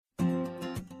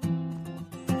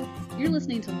You're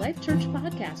listening to Life Church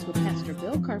Podcast with Pastor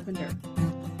Bill Carpenter.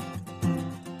 Today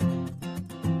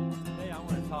I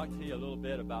want to talk to you a little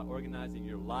bit about organizing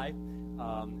your life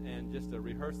and just to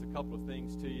rehearse a couple of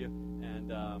things to you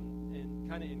and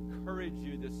kind of encourage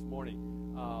you this morning.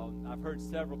 I've heard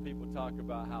several people talk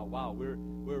about how, wow, we're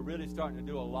really starting to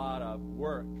do a lot of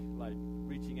work, like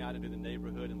reaching out into the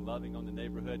neighborhood and loving on the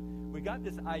neighborhood. We got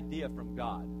this idea from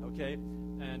God, okay?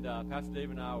 And Pastor Dave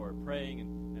and I were praying,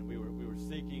 and we were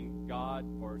seeking God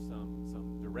for some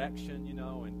direction, you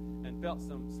know, and felt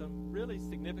some really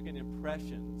significant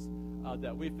impressions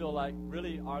that we feel like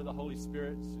really are the Holy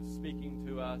Spirit speaking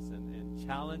to us and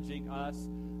challenging us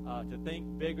to think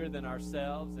bigger than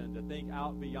ourselves and to think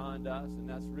out beyond us, and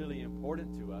that's really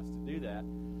important to us to do that.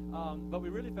 But we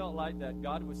really felt like that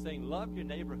God was saying, love your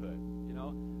neighborhood, you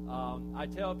know. I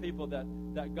tell people that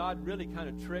God really kind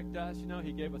of tricked us, you know.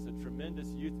 He gave us a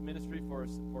tremendous youth ministry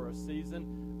for a season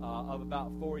of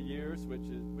about 4 years, which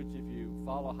if you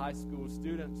follow high school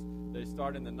students, they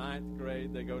start in the 9th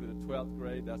grade, they go to the 12th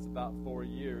grade, that's about 4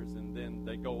 years, and then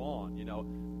they go on, you know.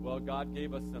 Well, God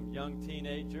gave us some young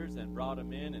teenagers and brought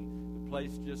them in, and the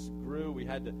place just grew. We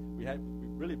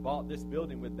really bought this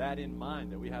building with that in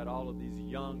mind, that we had all of these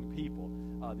young people,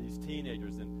 these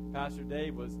teenagers, and Pastor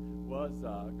Dave was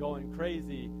going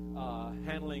crazy,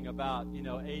 handling about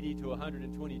 80 to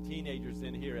 120 teenagers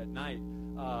in here at night,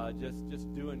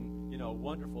 just doing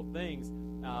wonderful things.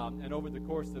 And over the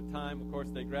course of time, of course,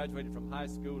 they graduated from high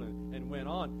school and went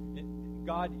on.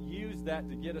 God used that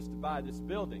to get us to buy this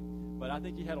building. But I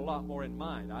think he had a lot more in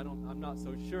mind. I'm not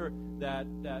so sure that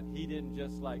he didn't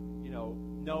just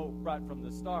know right from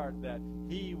the start that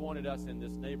he wanted us in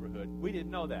this neighborhood. We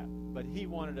didn't know that, but he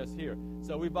wanted us here.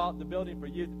 So we bought the building for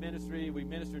youth ministry. We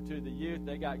ministered to the youth.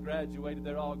 They got graduated.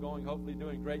 They're all going, hopefully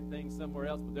doing great things somewhere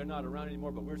else, but they're not around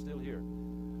anymore, but we're still here.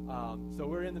 So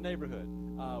we're in the neighborhood.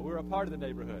 We're a part of the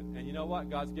neighborhood. And you know what?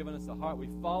 God's given us a heart. We've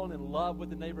fallen in love with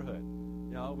the neighborhood.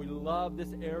 You know, we love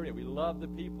this area. We love the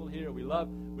people here. We love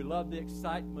the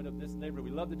excitement of this neighborhood.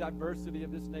 We love the diversity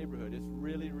of this neighborhood. It's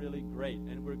really, really great,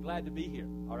 and we're glad to be here.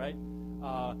 All right.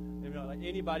 Like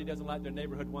anybody doesn't like their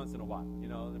neighborhood once in a while. You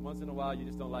know, and once in a while you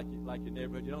just don't like your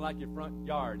neighborhood. You don't like your front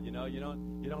yard. You know, you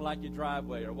don't like your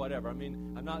driveway or whatever. I mean,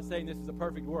 I'm not saying this is a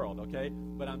perfect world, okay?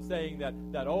 But I'm saying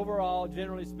that overall,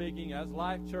 generally speaking, as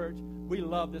Life Church, we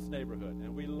love this neighborhood,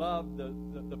 and we love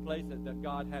the place that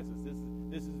God has us.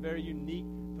 This is a very unique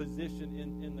position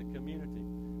in the community.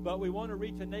 But we want to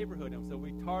reach a neighborhood, and so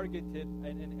we targeted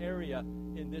an area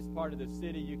in this part of the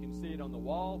city. You can see it on the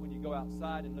wall when you go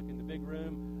outside and look in the big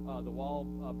room, the wall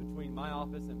between my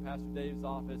office and Pastor Dave's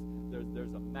office.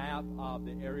 There's a map of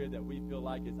the area that we feel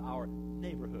like is our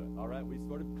neighborhood, all right? We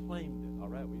sort of claimed it, all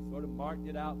right? We sort of marked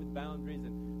it out with boundaries,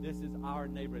 and this is our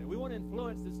neighborhood. And we want to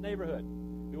influence this neighborhood.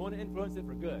 We want to influence it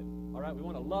for good. All right, we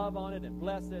want to love on it and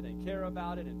bless it and care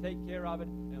about it and take care of it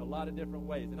in a lot of different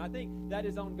ways. And I think that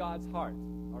is on God's heart.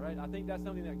 All right, I think that's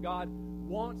something that God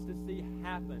wants to see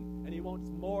happen, and he wants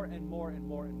more and more and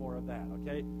more and more of that,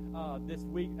 okay? This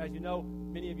week, as you know,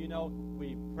 many of you know,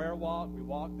 we prayer walk. We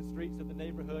walk the streets of the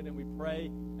neighborhood, and we pray,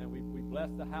 and we bless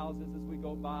the houses as we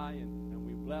go by, and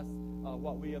we bless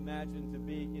what we imagine to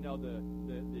be, the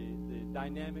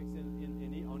dynamics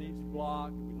on each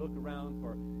block. We look around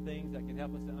for things that can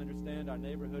help us to understand our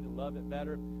neighborhood and love it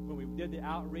better. When we did the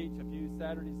outreach a few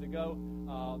Saturdays ago,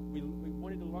 we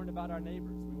wanted to learn about our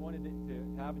neighbors. We wanted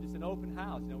to have just an open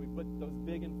house. You know, we put those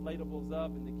big inflatables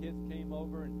up, and the kids came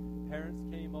over, and parents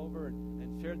came over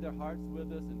and shared their hearts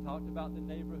with us and talked about the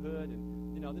neighborhood. And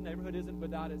the neighborhood isn't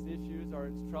without its issues or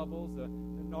its troubles,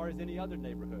 nor is any other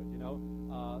neighborhood.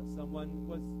 Someone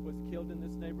was killed in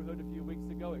this neighborhood a few weeks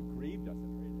ago. It grieved us.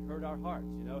 It hurt our hearts.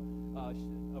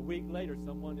 A week later,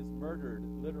 someone is murdered,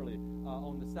 literally,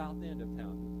 on the south end of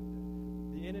town.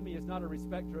 The enemy is not a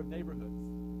respecter of neighborhoods,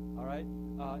 all right?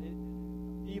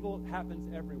 Evil happens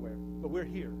everywhere, but we're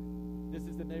here. This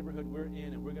is the neighborhood we're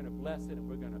in, and we're going to bless it, and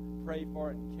we're going to pray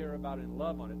for it and care about it and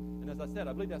love on it. And as I said,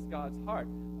 I believe that's God's heart.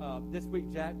 This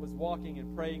week, Jack was walking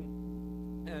and praying,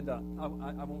 and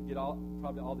I won't get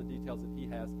probably all the details that he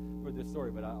has for this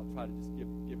story, but I'll try to just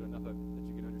give it enough of it that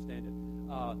you can understand it.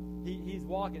 He's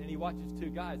walking, and he watches two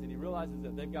guys, and he realizes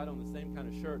that they've got on the same kind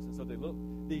of shirts, and so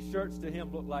these shirts to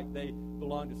him look like they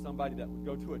belong to somebody that would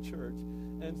go to a church.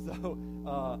 And so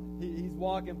he's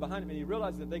walking behind him, and he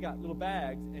realizes that they got little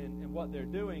bags, and what they're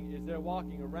doing is they're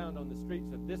walking around on the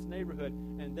streets of this neighborhood,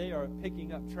 and they are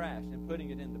picking up trash and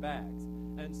putting it in the bags.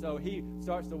 And so he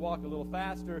starts to walk a little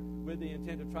faster with the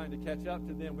intent of trying to catch up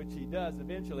to them, which he does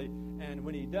eventually. And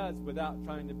when he does, without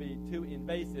trying to be too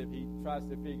invasive, he tries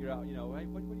to figure out, hey,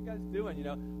 what are you guys doing?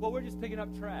 Well, we're just picking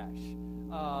up trash.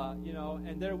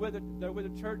 And they're with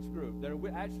a church group. They're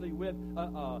actually with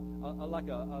a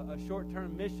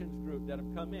short-term missions group that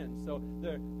have come in. So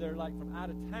they're like from out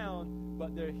of town,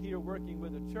 but they're here working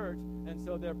with a church. And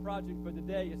so their project for the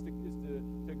day is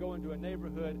to go into a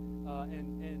neighborhood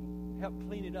and help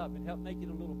clean it up and help make it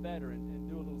a little better and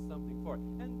do a little something for it.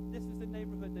 And this is the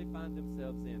neighborhood they find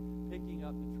themselves in, picking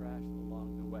up the trash along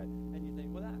the way. And you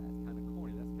think, well, that's kind of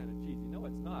corny. That's kind of cheesy. No,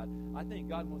 it's not. I think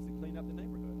God wants to clean up the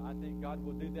neighborhood. I think God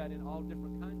will do that in all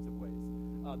different kinds of ways.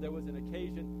 There was an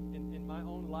occasion in my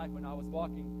own life when I was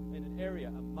walking in an area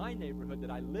of my neighborhood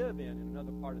that I live in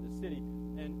another part of the city.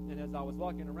 And as I was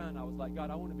walking around, I was like,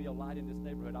 God, I want to be a light in this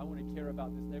neighborhood. I want to care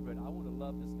about this neighborhood. I want to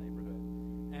love this neighborhood.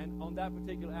 And on that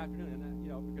particular afternoon, and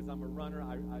because I'm a runner,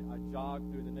 I jog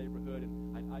through the neighborhood, and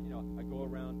I go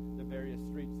around the various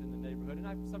streets in the neighborhood. And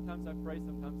sometimes I pray,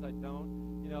 sometimes I don't.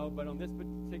 But on this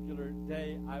particular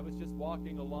day, I was just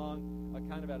walking along,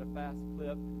 kind of at a fast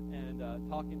clip, and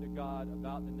talking to God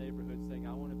about the neighborhood, saying,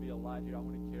 I want to be a light here. I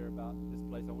want to care about this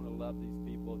place. I want to love these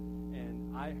people. And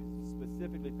I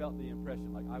specifically felt the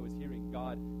impression like I was hearing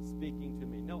God speaking to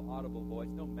me. No audible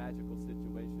voice, no magical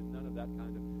situation, none of that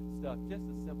kind of stuff. Just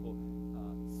a simple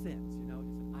sense, just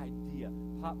an idea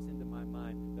pops into my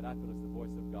mind that I feel is the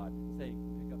voice of God saying,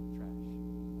 pick up the trash.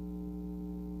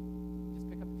 Just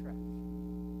pick up the trash.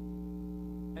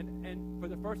 And for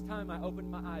the first time I opened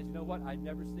my eyes, you know what? I'd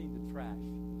never seen the trash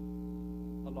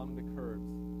along the curbs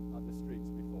of the streets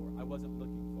before. I wasn't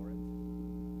looking for it.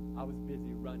 I was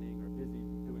busy running or busy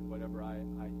doing whatever I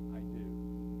do.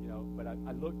 But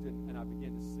I looked and I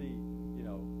began to see,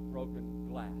 broken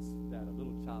glass that a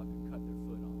little child could cut their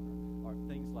foot on or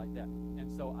things like that. And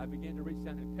so I began to reach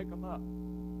down and pick them up.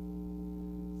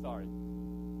 Sorry.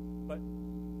 But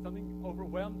something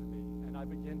overwhelmed me, and I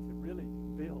began to really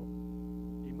feel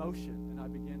emotion, and I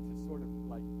began to sort of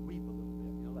like weep a little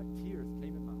bit, like tears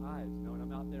came in my eyes, and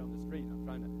I'm out there on the street, and I'm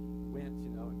trying to winch,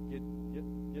 and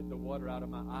get the water out of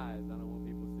my eyes. I don't want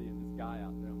people seeing this guy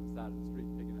out there on the side of the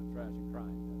street picking up trash and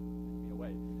crying. That took me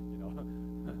away,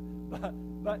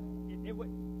 But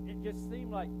it just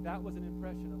seemed like that was an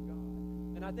impression of God.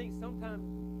 And I think sometimes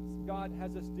God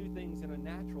has us do things in a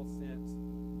natural sense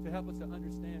to help us to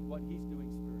understand what he's doing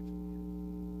spiritually.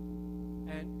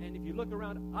 And if you look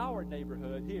around our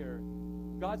neighborhood here,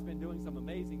 God's been doing some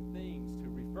amazing things to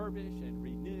refurbish and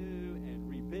renew and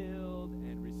rebuild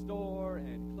and restore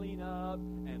and clean up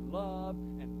and love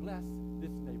and bless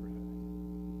this neighborhood.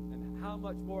 And how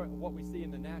much more of what we see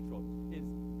in the natural is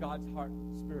God's heart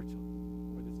spiritually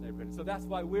for this neighborhood. And so that's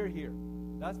why we're here.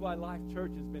 That's why Life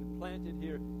Church has been planted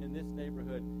here in this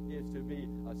neighborhood, is to be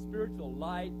a spiritual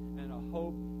light and a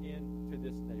hope into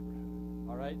this neighborhood.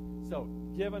 All right? So,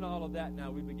 given all of that,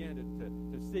 now we begin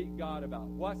to seek God about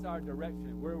what's our direction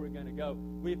and where we're going to go.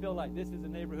 We feel like this is a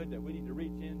neighborhood that we need to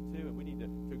reach into, and we need to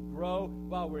grow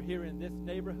while we're here in this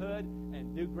neighborhood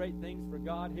and do great things for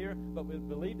God here. But we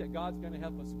believe that God's going to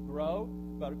help us grow.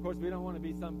 But, of course, we don't want to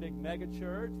be some big mega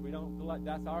church. We don't feel like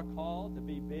that's our call to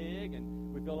be big, and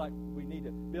we feel like we need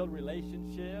to build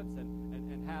relationships and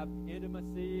have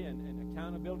intimacy and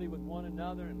accountability with one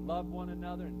another and love one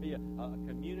another and be a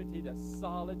community that's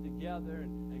solid together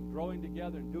and growing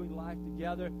together and doing life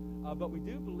together. But we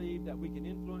do believe that we can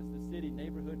influence the city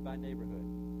neighborhood by neighborhood,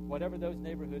 whatever those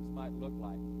neighborhoods might look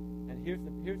like. And here's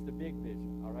the big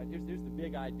vision, all right? Here's the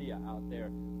big idea out there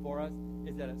for us,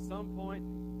 is that at some point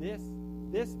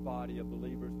this body of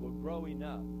believers will grow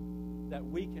enough that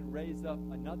we can raise up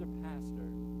another pastor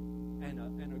and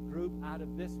a group out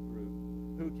of this group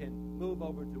who can move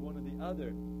over to one of the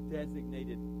other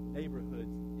designated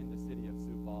neighborhoods in the city of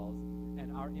Sioux Falls,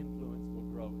 and our influence will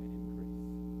grow and increase.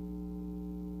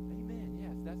 Amen.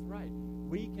 Yes, that's right.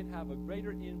 We can have a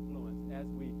greater influence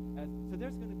so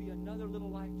there's going to be another little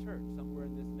Life Church somewhere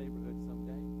in this neighborhood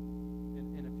someday,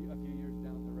 in a few years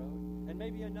down the road, and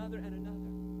maybe another and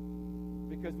another,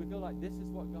 because we feel like this is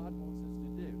what God wants us to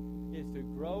do, is to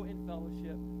grow in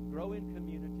fellowship, grow in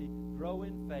community, grow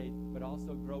in faith, but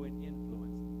also grow in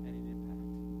influence and in impact.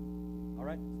 All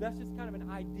right? So that's just kind of an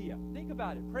idea. Think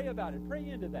about it. Pray about it. Pray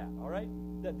into that. All right?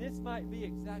 That this might be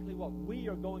exactly what we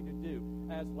are going to do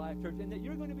as Life Church, and that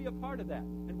you're going to be a part of that.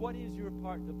 And what is your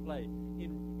part to play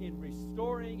in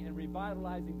restoring and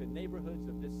revitalizing the neighborhoods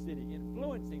of this city,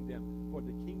 influencing them for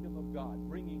the kingdom of God,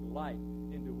 bringing light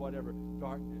into whatever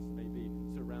darkness may be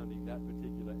surrounding that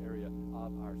particular area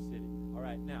of our city. All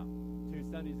right, now, 2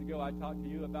 Sundays ago, I talked to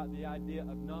you about the idea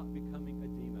of not becoming a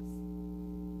Demas.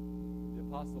 The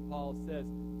Apostle Paul says,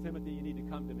 Timothy, you need to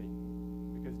come to me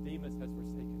because Demas has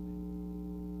forsaken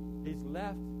me. He's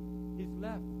left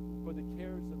for the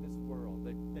cares of this world.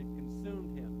 They've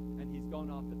consumed him, and he's gone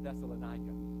off to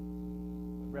Thessalonica,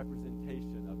 a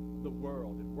representation of the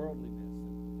world and worldliness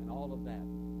and all of that.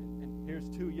 And here's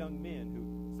two young men who,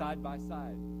 side by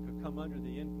side, could come under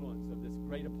the influence of this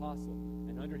great apostle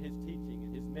and under his teaching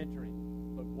and his mentoring.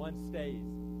 But one stays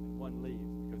and one leaves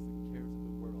because the cares of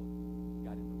the world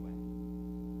got in the way.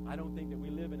 I don't think that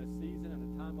we live in a season and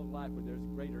a time of life where there's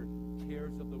greater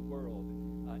cares of the world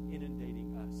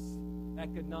inundating us.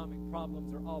 Economic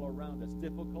problems are all around us.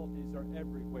 Difficulties are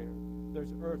everywhere.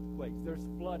 There's earthquakes. There's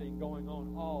flooding going on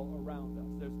all around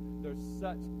us. There's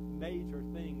such major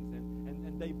things,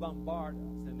 and they bombard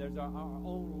us. And there's our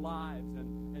own lives and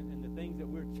the things that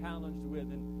we're challenged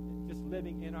with, and just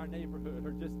living in our neighborhood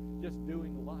or just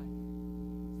doing life.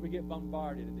 So we get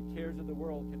bombarded, and the cares of the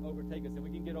world can overtake us, and we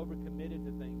can get overcommitted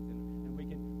to things, and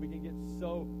we can get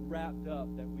so wrapped up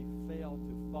that we fail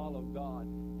to follow God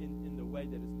in the way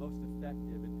that is most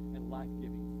effective and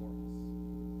life-giving for us.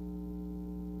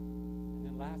 And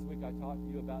then last week I talked to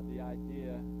you about the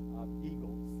idea of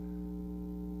eagles.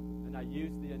 And I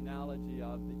used the analogy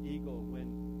of the eagle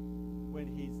when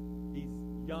he's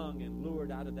young and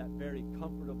lured out of that very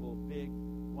comfortable, big,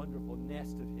 wonderful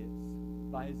nest of his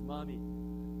by his mommy.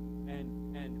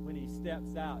 And when he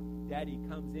steps out, Daddy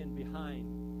comes in behind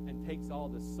and takes all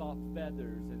the soft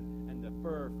feathers and the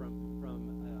fur from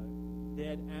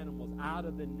dead animals out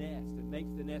of the nest and makes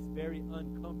the nest very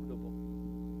uncomfortable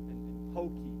and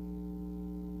pokey.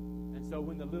 And so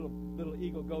when the little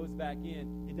eagle goes back in,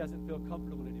 he doesn't feel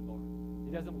comfortable anymore.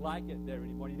 He doesn't like it there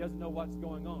anymore. He doesn't know what's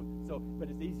going on. But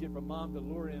it's easier for Mom to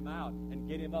lure him out and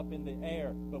get him up in the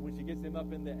air. But when she gets him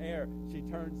up in the air, she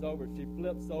turns over, she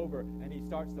flips over, and he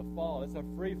starts to fall. It's a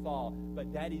free fall.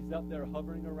 But Daddy's up there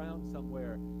hovering around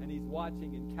somewhere, and he's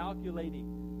watching and calculating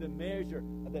the measure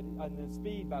and the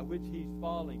speed by which he's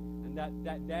falling. And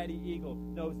that daddy eagle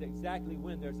knows exactly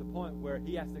when there's a point where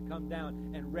he has to come down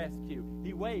and rescue.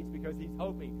 He waits because he's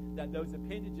hoping that those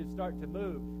appendages start to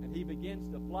move and he begins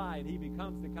to fly, and he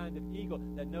becomes the kind of eagle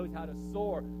that knows how to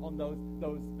soar on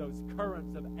those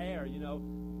currents of air, you know.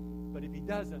 But if he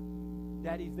doesn't,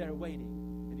 Daddy's there waiting,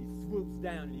 and he swoops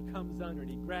down and he comes under and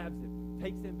he grabs him,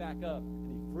 takes him back up,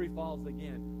 and he free falls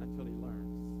again until he learns.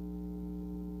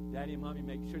 Daddy and Mommy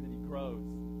make sure that he grows,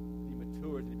 he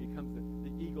matures, and he becomes the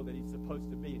eagle that he's supposed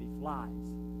to be, and he flies,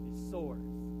 he soars.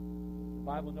 The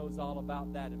Bible knows all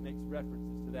about that and makes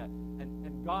references to that.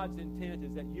 And God's intent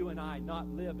is that you and I not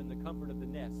live in the comfort of the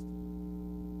nest.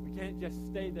 We can't just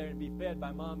stay there and be fed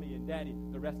by Mommy and Daddy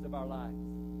the rest of our lives.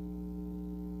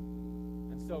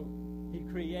 And so he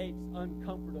creates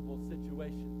uncomfortable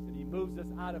situations, and he moves us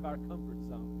out of our comfort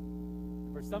zone.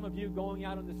 For some of you, going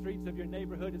out on the streets of your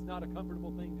neighborhood is not a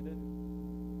comfortable thing to do.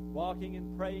 Walking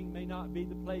and praying may not be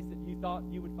the place that you thought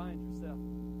you would find yourself.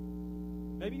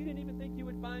 Maybe you didn't even think you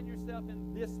would find yourself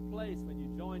in this place when you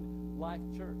joined Life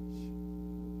Church.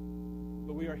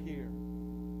 But we are here.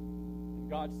 And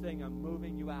God's saying, I'm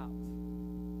moving you out.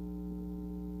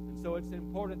 And so it's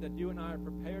important that you and I are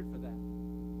prepared for that.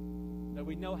 That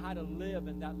we know how to live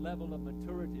in that level of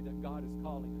maturity that God is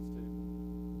calling us to.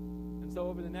 And so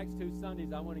over the next 2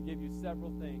 Sundays, I want to give you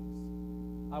several things.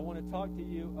 I want to talk to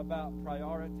you about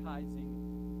prioritizing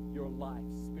your life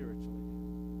spiritually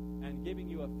and giving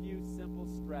you a few simple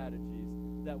strategies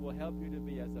that will help you to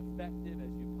be as effective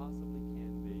as you possibly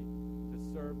can be to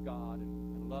serve God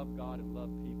and love God and love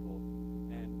people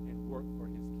and work for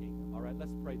his kingdom. All right,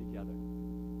 let's pray together.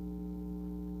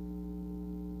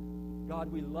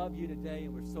 God, we love you today,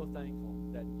 and we're so thankful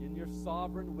that in your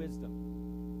sovereign wisdom,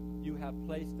 you have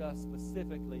placed us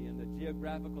specifically in the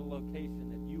geographical location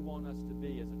that you want us to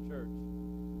be as a church,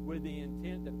 with the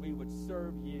intent that we would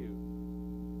serve you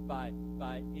by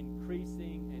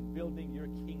increasing and building your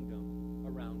kingdom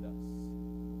around us.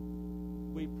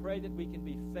 We pray that we can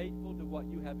be faithful to what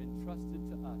you have entrusted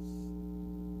to us.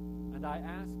 And I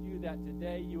ask you that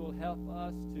today you will help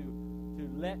us to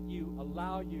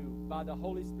allow you, by the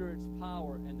Holy Spirit's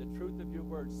power and the truth of your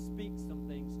word, speak some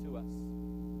things to us.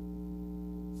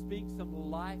 Speak some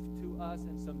life to us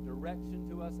and some direction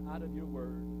to us out of your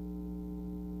word.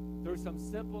 Through some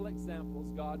simple examples,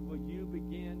 God, will you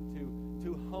begin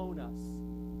to hone us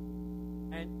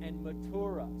and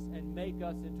mature us and make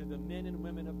us into the men and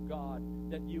women of God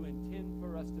that you intend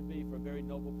for us to be for very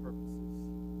noble purposes.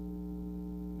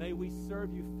 May we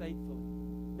serve you faithfully.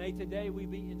 May today we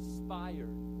be inspired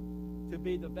to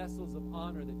be the vessels of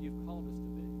honor that you've called us to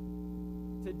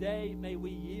be. Today, may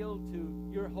we yield to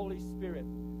your Holy Spirit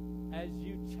as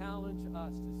you challenge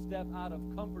us to step out of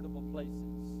comfortable places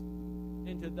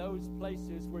into those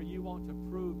places where you want to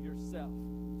prove yourself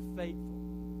faithful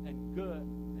and good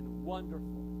and wonderful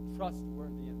and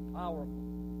trustworthy and powerful.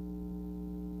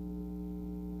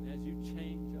 And as you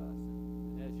change us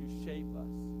and as you shape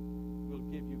us, we'll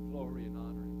give you glory and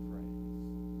honor and praise.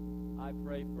 I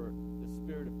pray for the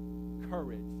spirit of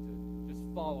courage to just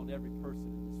fall on every person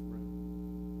in this room.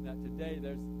 That today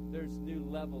there's new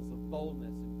levels of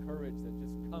boldness and courage that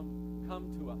just come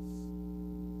to us.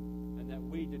 And that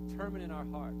we determine in our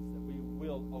hearts that we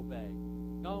will obey.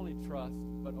 Not only trust,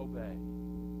 but obey.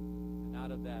 And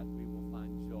out of that we will find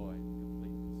joy and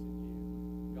completeness in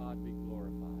you. God be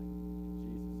glorified.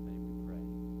 In Jesus' name we pray.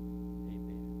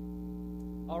 Amen.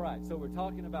 All right, so we're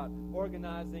talking about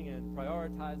organizing and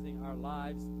prioritizing our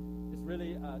lives. It's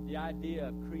really the idea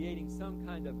of creating some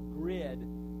kind of grid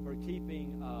for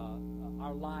keeping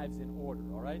our lives in order,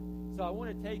 all right? So I want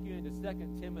to take you into 2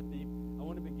 Timothy. I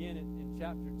want to begin in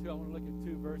chapter 2. I want to look at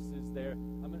 2 verses there.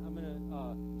 I'm going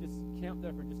to just camp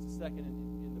there for just a second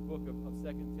in the book of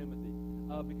 2 Timothy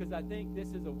because I think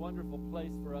this is a wonderful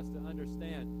place for us to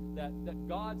understand that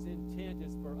God's intent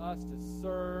is for us to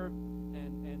serve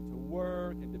and to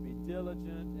work and to be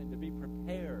diligent and to be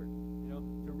prepared,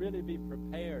 to really be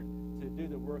prepared to do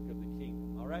the work of the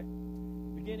kingdom, all right?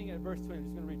 Beginning at verse 20, I'm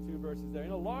just going to read 2 verses there.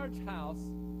 In a large house,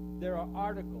 there are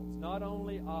articles, not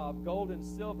only of gold and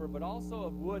silver, but also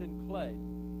of wood and clay.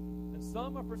 And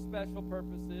some are for special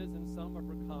purposes, and some are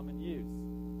for common use.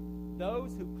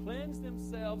 Those who cleanse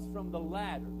themselves from the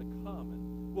latter, the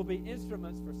common, will be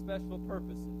instruments for special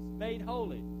purposes, made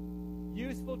holy,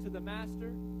 useful to the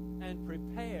master, and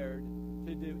prepared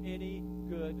to do any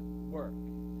good work.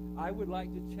 I would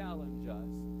like to challenge us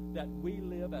that we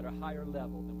live at a higher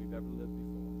level than we've ever lived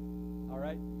before. All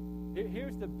right?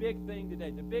 Here's the big thing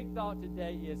today. The big thought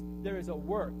today is there is a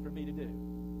work for me to do.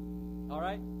 All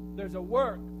right? There's a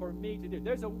work for me to do.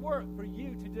 There's a work for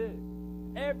you to do.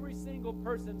 Every single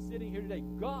person sitting here today,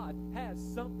 God has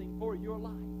something for your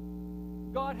life.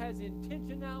 God has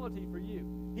intentionality for you.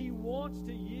 He wants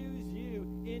to use you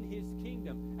in His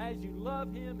kingdom. As you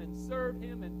love Him and serve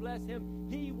Him and bless Him,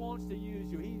 He wants to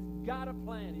use you. He's got a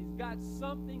plan. He's got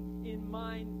something in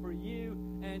mind for you,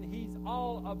 and He's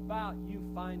all about you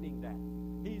finding that.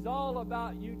 He's all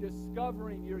about you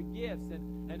discovering your gifts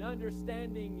and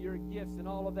understanding your gifts and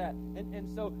all of that. And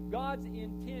so God's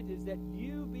intent is that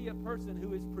you be a person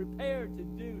who is prepared to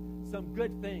do some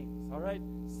good things, all right?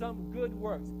 Some good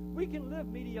works. We can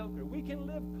live mediocre. We can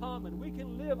live common. We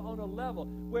can live on a level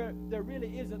where there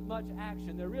really isn't much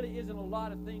action. There really isn't a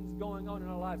lot of things going on in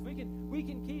our lives. We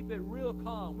can keep it real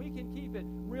calm. We can keep it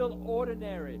real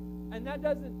ordinary. And that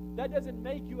doesn't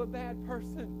make you a bad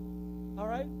person. All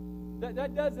right?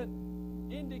 That doesn't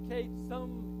indicate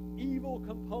some evil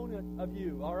component of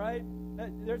you, all right?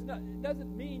 It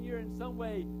doesn't mean you're in some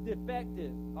way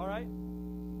defective, all right?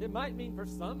 It might mean for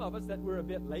some of us that we're a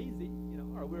bit lazy,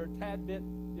 or we're a tad bit,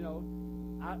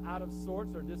 out of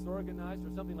sorts or disorganized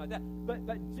or something like that.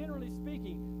 But generally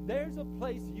speaking, there's a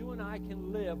place you and I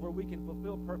can live where we can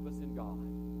fulfill purpose in God.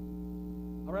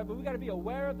 All right, but we've got to be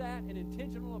aware of that and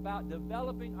intentional about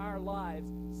developing our lives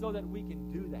so that we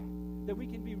can do that we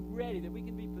can be ready, that we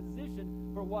can be positioned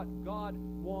for what God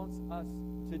wants us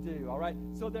to do, all right?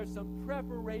 So there's some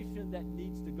preparation that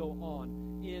needs to go on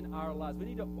in our lives. We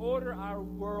need to order our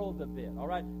world a bit, all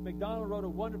right? McDonald wrote a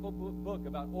wonderful book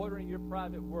about ordering your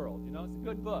private world. It's a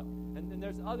good book. And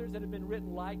there's others that have been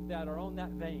written like that or on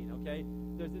that vein, okay?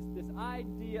 There's this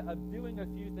idea of doing a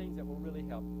few things that will really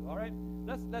help you, all right?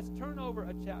 Let's turn over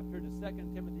a chapter to 2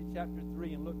 Timothy chapter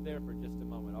 3 and look there for just a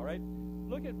moment, all right?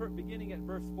 Look at beginning at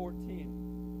verse 14.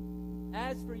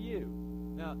 As for you,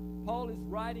 now, Paul is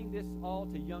writing this all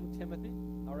to young Timothy,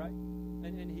 all right?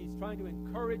 And he's trying to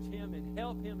encourage him and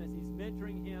help him as he's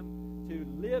mentoring him to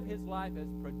live his life as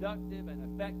productive and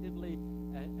effectively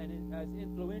and as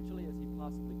influentially as he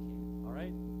possibly can, all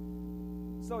right?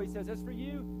 So he says, as for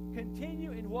you,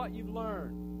 continue in what you've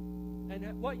learned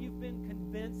and what you've been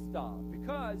convinced of,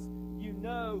 because you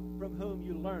know from whom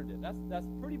you learned it. That's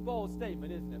a pretty bold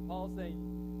statement, isn't it? Paul's saying,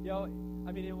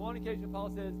 in one occasion,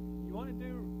 Paul says, you want to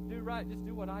do right, just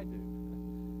do what I do.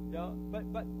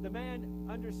 But the man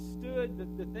understood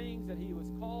the things that he was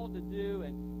called to do,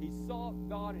 and he sought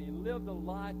God, and he lived a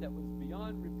life that was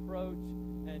beyond reproach,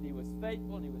 and he was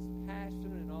faithful, and he was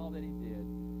passionate in all that he did.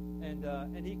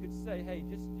 And he could say, hey,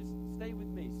 just stay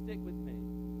with me, stick with me.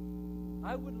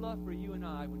 I would love for you and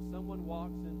I, when someone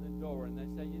walks in the door and they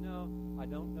say, I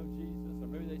don't know Jesus, or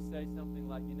maybe they say something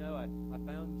like, I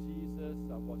found Jesus,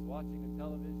 I was watching a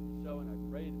television show, and I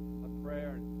prayed a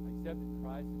prayer, and I accepted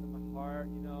Christ into my heart,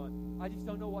 and I just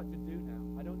don't know what to do now.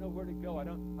 I don't know where to go. I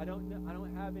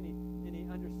don't have any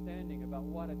understanding about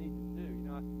what I need to do.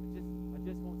 I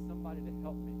just want somebody to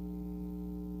help me.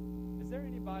 Is there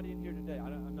anybody in here today?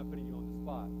 I'm not putting you on the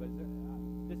spot, but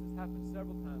this has happened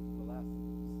several times in the last,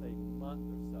 say, month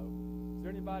or so. Is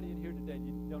there anybody in here today?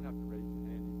 You don't have to raise your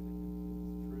hand, even if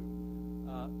it's true.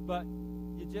 But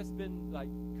you've just been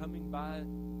like coming by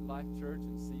Life Church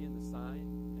and seeing the sign,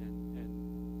 and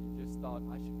you just thought,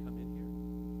 I should come in here.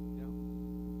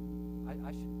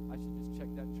 I should just check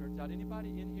that church out. Anybody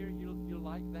in here you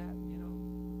like that?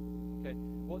 Okay.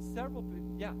 Well, several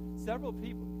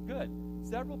people. Good.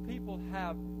 Several people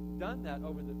have done that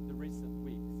over the recent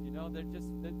weeks.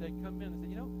 They come in and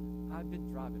say, I've been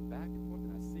driving back and forth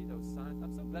and I see those signs.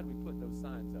 I'm so glad we put those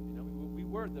signs up. We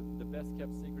were the best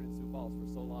kept secret in Sioux Falls for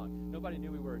so long. Nobody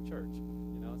knew we were a church.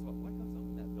 So what goes on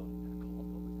in that building? Kind of cult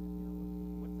over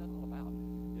there. What's that all about?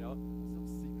 Some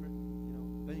secret,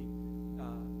 thing.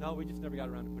 No, we just never got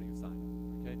around to putting a sign up.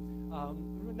 Okay.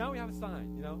 Now we have a sign.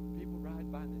 People ride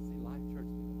by and they see Life Church,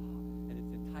 and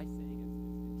it's enticing, it's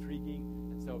intriguing,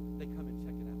 and so they come and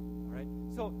check it out. All right.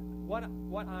 So what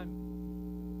I'm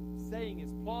saying is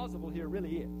plausible here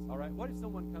really is. All right. What if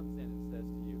someone comes in and says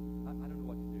to you, I don't know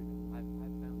what to do now. I've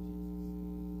found Jesus.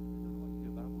 I don't know what to do,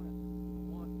 but I want to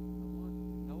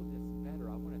know this better.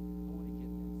 I want to get this.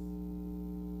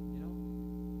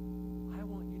 I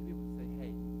want you to be able to say,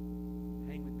 hey,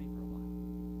 hang with me for a while.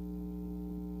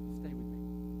 Stay with me.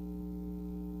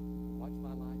 Watch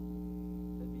my life.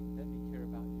 Let me care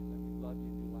about you. Let me love you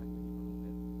and do life with you for a little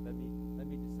bit. Let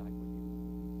me disciple you.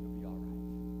 You'll be all right.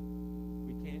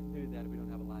 We can't do that if we don't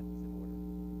have a life that's in order.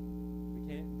 We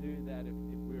can't do that if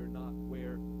we're not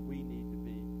where we need to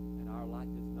be, and our life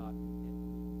is not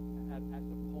at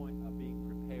the point of being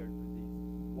prepared for these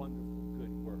wonderful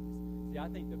good works. See, I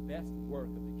think the best work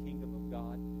of the kingdom of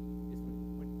God is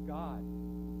when God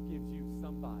gives you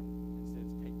somebody and says,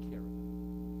 take care of it.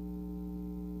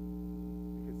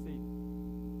 Because, see,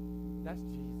 that's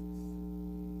Jesus.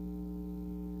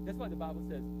 That's why the Bible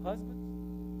says, husbands,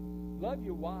 love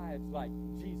your wives like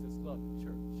Jesus loved the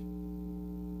church.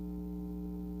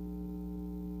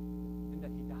 And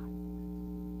that he died for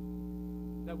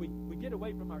it. That we get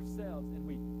away from ourselves and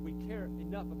we care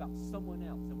enough about someone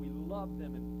else, and we love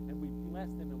them and we bless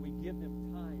them and we give them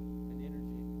time and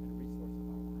energy and resource of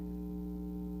our life.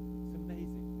 It's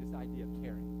amazing, this idea of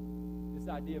caring. This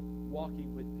idea of walking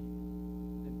with people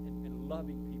and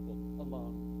loving people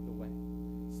along the way.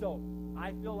 So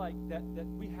I feel like that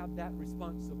we have that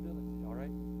responsibility, all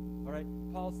right? All right?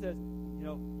 Paul says,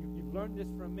 you've learned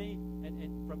this from me, and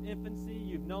from infancy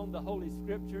you've known the Holy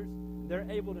Scriptures. They're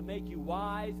able to make you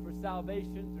wise for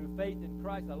salvation through faith in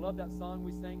Christ. I love that song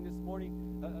we sang this morning,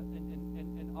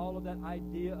 and all of that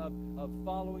idea of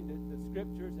following the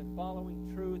Scriptures and following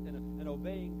truth and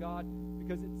obeying God.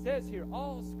 Because it says here,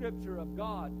 all Scripture of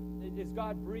God is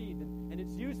God-breathed, and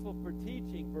it's useful for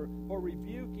teaching, for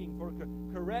rebuking, for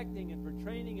correcting, and for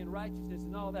training in righteousness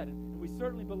and all that. And we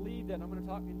certainly believe that. I'm going to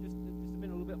talk in just a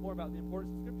minute a little bit more about the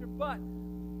importance of Scripture. But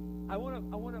I want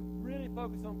to really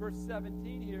focus on verse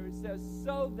 17 here. It says,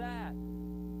 so that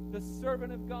the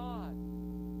servant of God,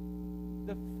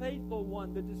 the faithful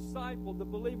one, the disciple, the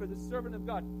believer, the servant of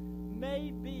God,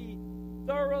 may be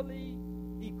thoroughly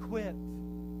equipped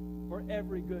for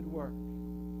every good work.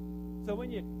 So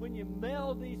when you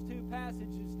meld these two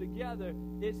passages together,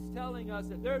 it's telling us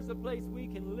that there's a place we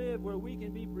can live where we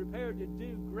can be prepared to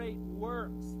do great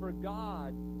works for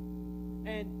God,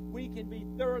 and we can be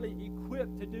thoroughly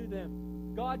equipped to do them.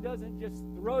 God doesn't just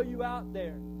throw you out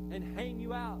there and hang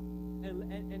you out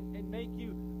and make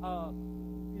you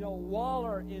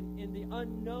waller in the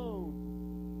unknown.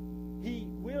 He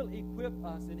will equip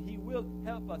us, and he will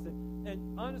help us. And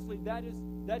honestly, that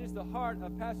is the heart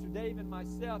of Pastor Dave and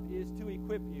myself, is to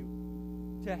equip you,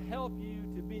 to help you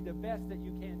to be the best that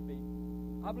you can be.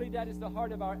 I believe that is the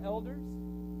heart of our elders.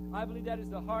 I believe that is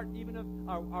the heart even of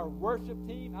our worship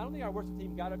team. I don't think our worship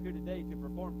team got up here today to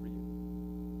perform for you.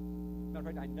 Matter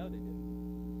of fact, I know they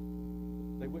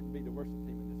didn't. They wouldn't be the worship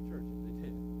team in this church if they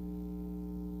did.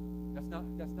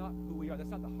 That's not who we are. That's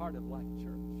not the heart of Life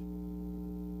Church.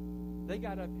 They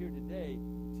got up here today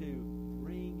to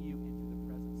bring you into the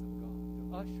presence of God, to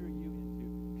usher you into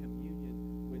communion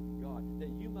with God,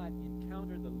 that you might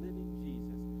encounter the living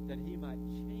Jesus, that he might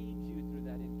change you through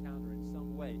that encounter in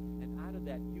some way, and out of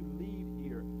that you leave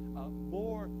here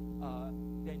more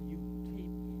than you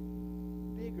came in,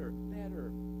 bigger,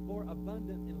 better, more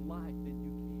abundant in life than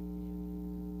you came in.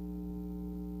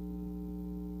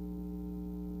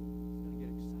 It's going to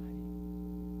get exciting.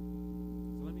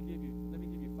 So let me give you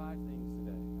 5 things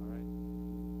today, all right?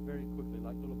 Very quickly,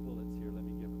 like little bullets here. Let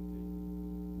me give them to you.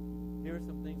 Here are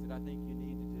some things that I think you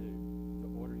need to do to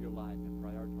order your life and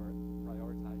prioritize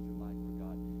your life for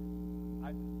God.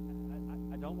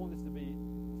 I don't want this to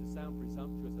sound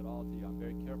presumptuous at all to you. I'm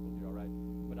very careful here, all right?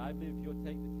 But I believe if you'll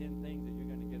take the 10 things that you're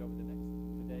going to get over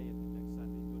today and the next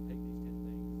Sunday, you'll take these 10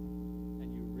 things and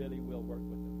you really will work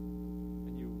with them.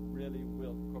 And you really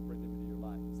will incorporate them into your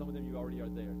life. Some of them you already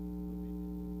are there.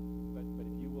 But if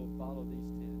you will follow these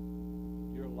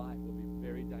 10, your life will be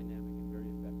very dynamic and very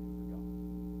effective for God.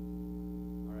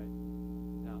 All right?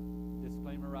 Now,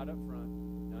 disclaimer right up front,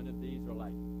 none of these are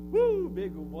like, woo,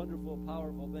 big, wonderful,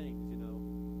 powerful things, you know.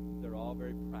 They're all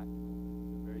very practical.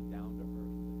 They're very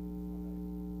down-to-earth things, all right?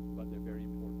 But they're very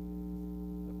important things.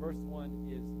 The first one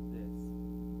is this.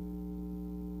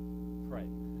 Pray.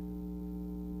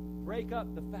 Break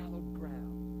up the fallow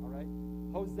ground, all right?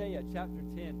 Hosea chapter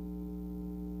 10,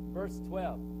 verse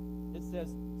 12. It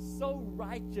says, sow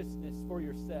righteousness for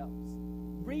yourselves.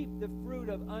 Reap the fruit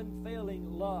of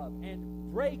unfailing love, and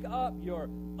break up your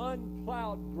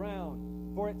unplowed ground.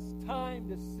 For it's time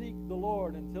to seek the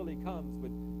Lord until he comes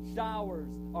with showers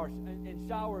and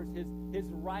showers his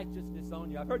righteousness on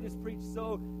you. I've heard this preached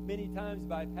so many times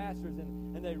by pastors,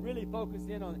 and they really focus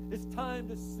in on it's time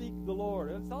to seek the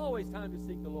Lord. It's always time to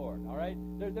seek the Lord, all right?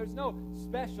 There's no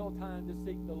special time to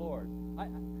seek the Lord.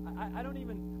 I don't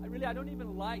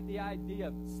even like the idea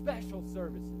of special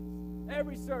services.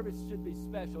 Every service should be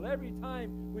special. Every time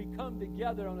we come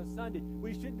together on a Sunday,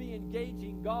 we should be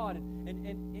engaging God and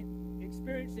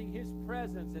experiencing his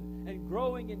presence and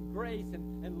growing in grace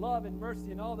and love and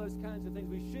mercy and all those kinds of things.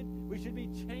 We should be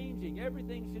changing.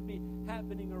 Everything should be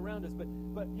happening around us.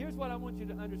 But here's what I want you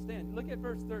to understand. Look at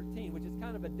verse 13, which is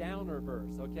kind of a downer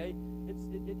verse, okay?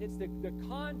 It's the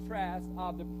contrast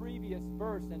of the previous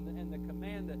verse and the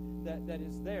command that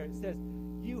is there. It says,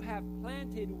 you have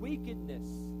planted wickedness.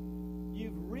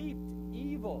 You've reaped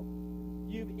evil.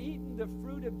 You've eaten the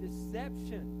fruit of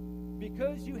deception.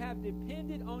 Because you have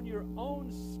depended on your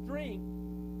own strength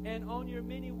and on your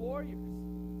many warriors.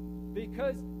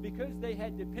 Because they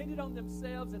had depended on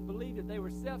themselves and believed that they were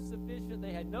self-sufficient,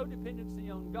 they had no dependency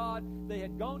on God, they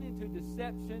had gone into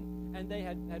deception, and they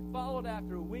had followed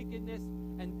after wickedness,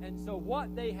 and so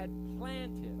what they had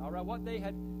planted, all right, what they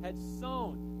had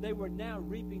sown, they were now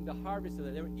reaping the harvest of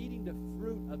that. They were eating the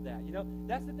fruit of that. You know,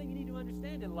 that's the thing you need to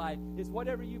understand in life, is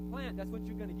whatever you plant, that's what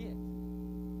you're going to get.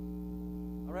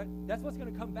 All right? That's what's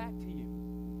going to come back to you.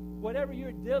 Whatever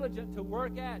you're diligent to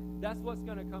work at, that's what's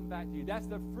going to come back to you. That's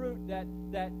the fruit that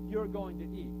you're going to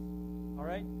eat. All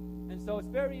right? And so it's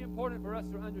very important for us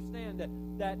to understand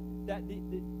that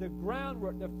the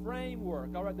groundwork, the framework,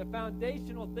 all right, the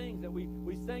foundational things that we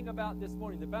sang about this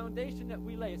morning, the foundation that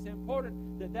we lay, it's important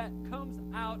that comes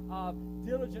out of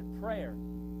diligent prayer.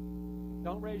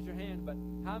 Don't raise your hand, but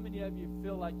how many of you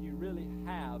feel like you really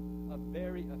have a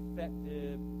very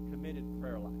effective, committed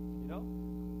prayer life? You know,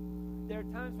 there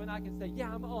are times when I can say,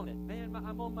 yeah, I'm on it, man,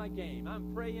 I'm on my game, I'm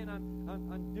praying,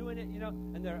 I'm doing it, you know.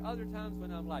 And there are other times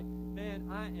when I'm like, man,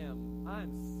 I'm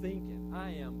sinking,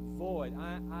 I am void,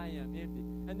 I am empty.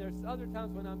 And there's other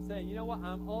times when I'm saying, you know what,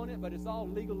 I'm on it, but it's all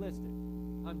legalistic.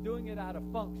 I'm doing it out of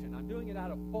function, I'm doing it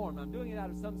out of form, I'm doing it out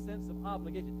of some sense of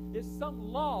obligation. It's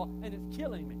some law, and it's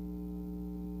killing me.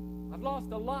 I've lost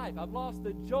the life, I've lost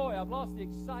the joy, I've lost the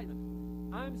excitement.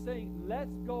 I'm saying,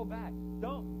 let's go back.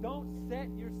 Don't set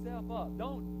yourself up.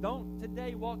 Don't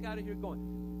today walk out of here going,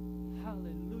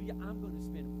 hallelujah, I'm going to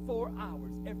spend 4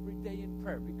 hours every day in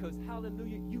prayer, because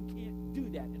hallelujah, you can't do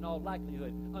that in all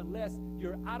likelihood unless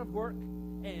you're out of work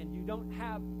and you don't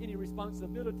have any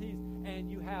responsibilities and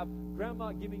you have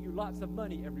grandma giving you lots of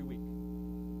money every week.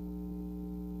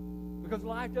 Because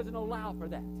life doesn't allow for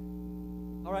that.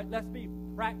 All right, let's be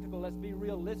practical. Let's be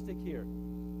realistic here.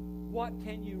 What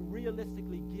can you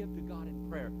realistically give to God in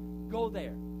prayer? Go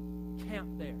there, camp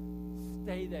there,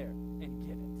 stay there, and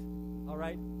give it. All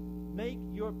right? Make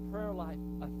your prayer life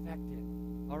effective.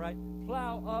 All right?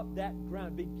 Plow up that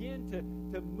ground. Begin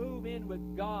to move in with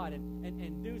God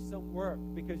and do some work,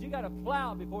 because you got to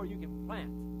plow before you can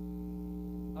plant.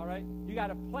 All right? You got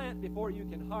to plant before you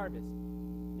can harvest.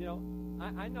 You know,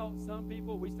 I know some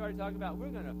people, we started talking about we're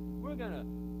gonna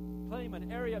claim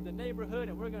an area of the neighborhood,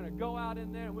 and we're going to go out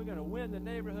in there, and we're going to win the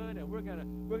neighborhood, and we're going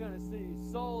to see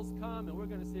souls come, and we're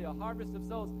going to see a harvest of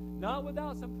souls, not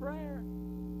without some prayer,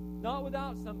 not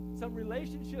without some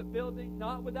relationship building,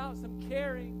 not without some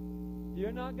caring.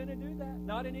 You're not going to do that,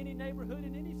 not in any neighborhood,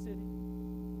 in any city.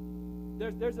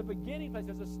 There's a beginning place,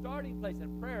 there's a starting place,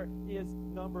 and prayer is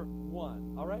number one.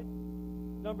 All right?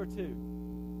 Number two,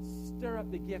 stir up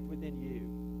the gift within you.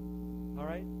 All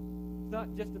right? It's not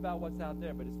just about what's out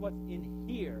there, but it's what's in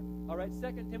here. All right,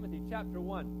 2 Timothy chapter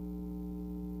 1,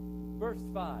 verse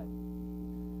 5.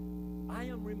 I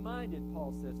am reminded,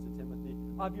 Paul says to Timothy,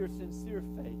 of your sincere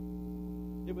faith.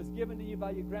 It was given to you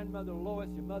by your grandmother Lois,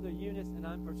 your mother Eunice, and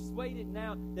I'm persuaded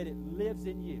now that it lives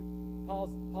in you.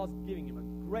 Paul's giving him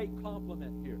a great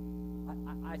compliment here.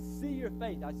 I see your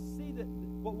faith. I see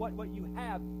what you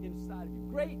have inside of you.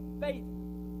 Great faith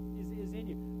is in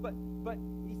you. But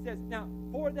he says, now,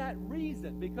 for that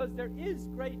reason, because there is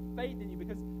great faith in you,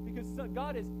 because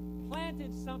God has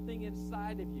planted something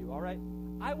inside of you, all right?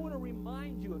 I want to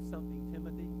remind you of something,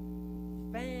 Timothy.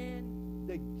 Fan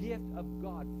the gift of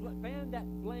God. Fan that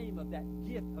flame of that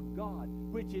gift of God,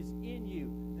 which is in you,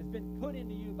 has been put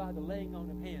into you by the laying on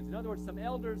of hands. In other words, some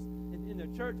elders in the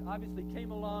church obviously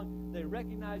came along. They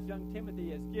recognized young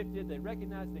Timothy as gifted. They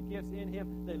recognized the gifts in him.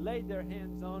 They laid their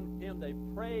hands on him. They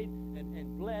prayed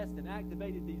and blessed and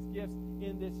activated these gifts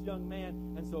in this young man.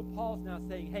 And so Paul's now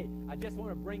saying, hey, I just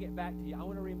want to bring it back to you. I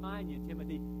want to remind you,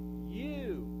 Timothy,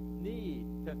 you need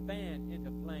to fan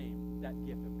into flame that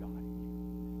gift of God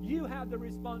in you. You have the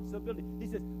responsibility. He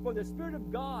says, for the Spirit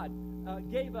of God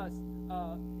gave us,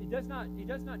 He does not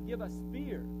give us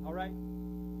fear, all right?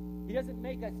 He doesn't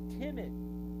make us timid,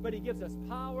 but He gives us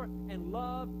power and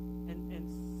love and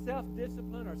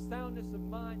self-discipline or soundness of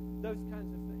mind, those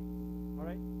kinds of things, all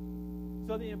right?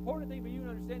 So the important thing for you to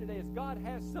understand today is God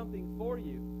has something for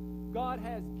you. God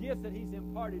has gifts that He's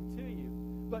imparted to you,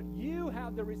 but you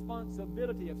have the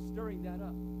responsibility of stirring that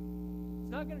up.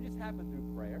 It's not going to just happen through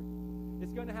prayer.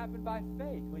 It's going to happen by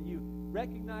faith when you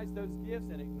recognize those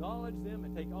gifts and acknowledge them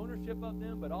and take ownership of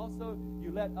them, but also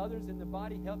you let others in the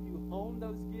body help you hone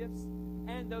those gifts,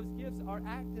 and those gifts are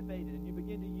activated, and you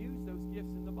begin to use those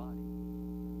gifts in the body.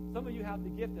 Some of you have the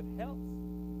gift of health,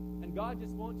 and God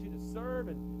just wants you to serve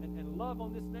and love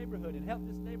on this neighborhood and help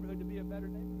this neighborhood to be a better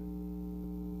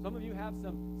neighborhood. Some of you have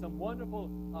some wonderful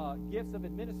gifts of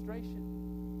administration.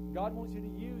 God wants you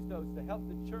to use those to help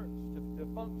the church to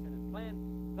function and plan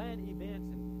events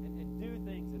and do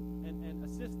things and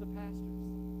assist the pastors.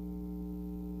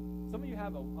 Some of you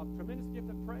have a tremendous gift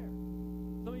of prayer.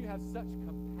 Some of you have such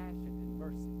compassion and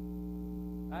mercy.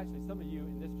 Actually, some of you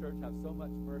in this church have so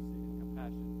much mercy and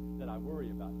compassion that I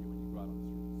worry about you when you go out on the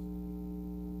streets.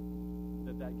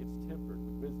 That gets tempered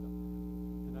with wisdom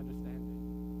and understanding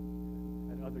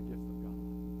and other gifts of God.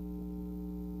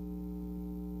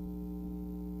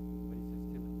 But he says,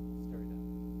 Timothy, stir it up.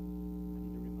 I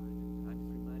need to remind you. I'm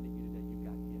just reminding you today, you've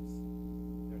got gifts.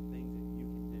 There are things that you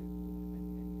can do.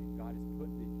 And God has put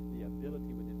the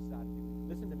ability within inside of you.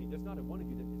 Listen to me, there's not a one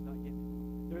of you that is not gifted.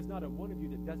 There's not a one of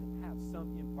you that doesn't have some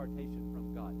impartation from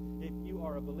God. If you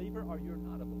are a believer or you're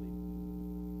not a believer.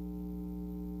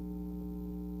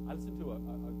 I listen to a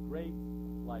great,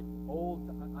 I'm old,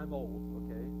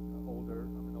 okay, older,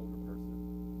 I'm an older person.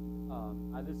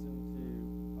 I listen to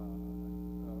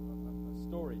a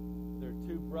story. There are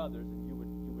two brothers, and you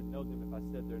would know them if I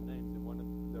said their names. And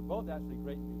they're both actually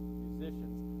great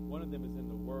musicians. One of them is in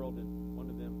the world, and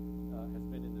one of them has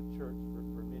been in the church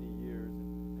for many years.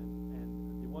 And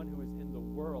the one who is in the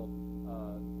world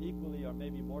equally or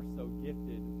maybe more so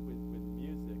gifted with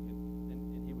music. And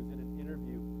he was in an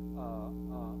interview on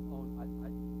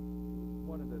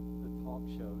one of the talk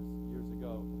shows years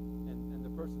ago, and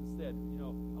the person said,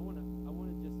 I want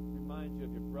to just remind you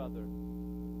of your brother,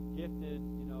 gifted,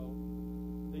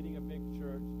 leading a big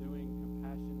church, doing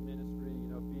compassion ministry,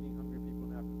 feeding hungry people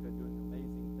in Africa, doing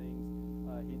amazing things.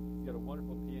 He's got a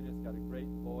wonderful pianist, got a great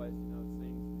voice,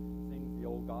 sings the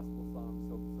old gospel songs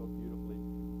so beautifully.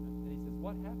 And he says,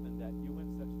 what happened that you went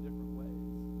such different ways?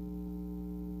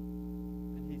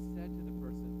 And he said to the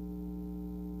person,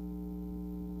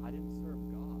 I didn't serve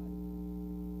God.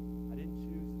 I didn't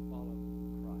choose to follow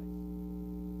Christ.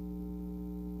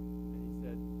 And he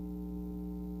said,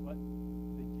 but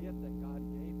the gift that God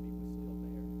gave me was still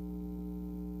there.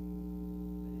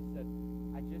 And he said,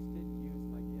 I just didn't use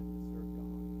my gift to serve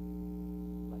God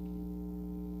like he did.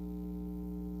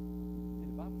 See,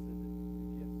 the Bible says that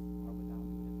the gifts are without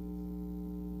repentance.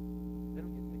 They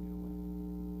don't get taken away.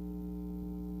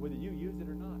 Whether you use it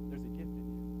or not, there's a gift in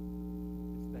you.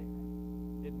 It's there.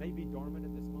 It may be dormant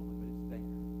at this moment, but it's there.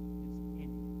 It's in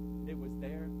you. It was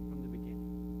there from the beginning.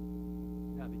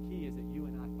 Now, the key is that you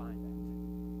and I find that.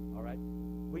 All right?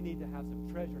 We need to have some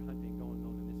treasure hunting going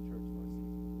on in this church for a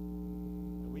season.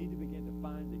 And we need to begin to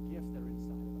find the gifts that are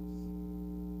inside of us.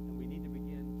 And we need to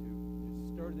begin to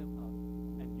stir them up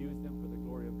and use them for the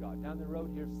glory of God. Down the road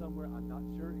here somewhere, I'm not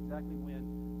sure exactly when,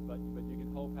 but you can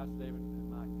hold Pastor David and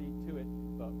my feet to it.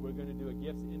 But we're going to do a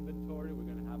gifts inventory. We're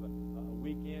going to have a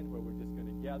weekend where we're just going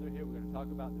to gather here. We're going to talk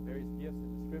about the various gifts in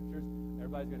the Scriptures,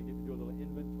 Everybody's going to get to do a little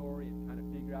inventory and kind of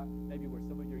figure out maybe where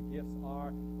some of your gifts are.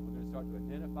 We're going to start to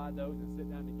identify those and sit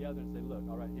down together and say, look,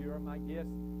 all right, here are my gifts.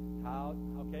 How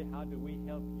do we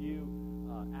help you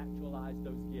actualize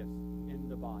those gifts in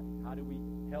the body? How do we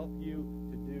help you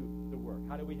to do the work?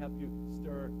 How do we help you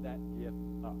stir that gift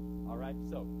up? All right,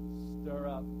 so stir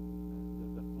up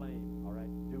the flame. All right,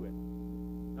 do it.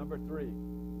 Number 3,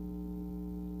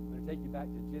 I'm going to take you back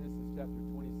to Genesis chapter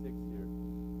 26 here,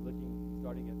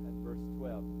 starting at verse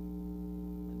 12.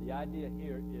 And the idea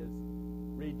here is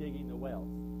redigging the wells.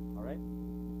 All right?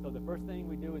 So the first thing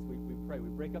we do is we pray. We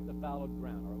break up the fallowed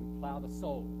ground. Or we plow the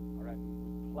soul. All right?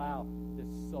 We plow this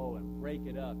soul and break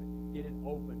it up and get it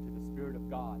open to the Spirit of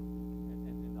God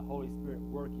and the Holy Spirit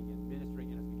working and ministering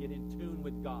in us. We get in tune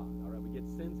with God. All right? We get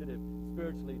sensitive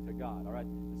spiritually to God. All right?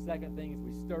 The second thing is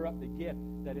we stir up the gift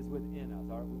that is within us.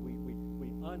 All right? We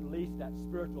unleash that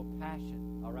spiritual passion.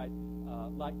 All right?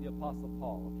 Like the Apostle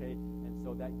Paul. Okay? And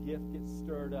so that gift gets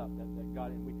stirred up. That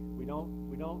God, and we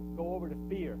don't go over to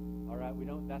fear. All right,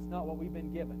 that's not what we've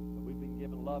been given. But we've been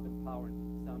given love and power and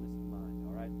soundness of mind.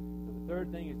 All right. So the third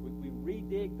thing is we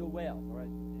redig the wells. All right,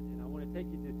 and I want to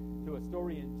take you to a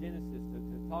story in Genesis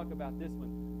to talk about this one.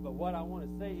 But what I want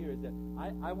to say here is that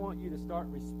I want you to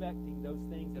start respecting those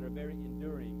things that are very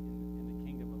enduring in the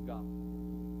kingdom of God.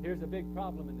 Here's a big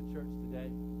problem in the church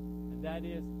today, and that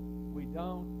is we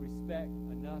don't respect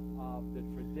enough of the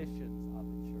traditions of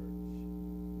the church.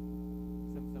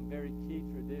 Some very key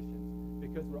traditions.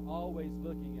 Because we're always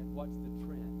looking at what's the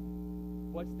trend,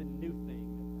 what's the new thing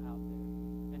that's out there.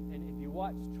 And if you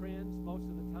watch trends most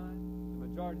of the time, the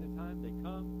majority of the time, they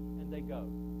come and they go.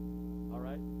 All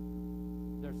right?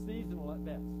 They're seasonal at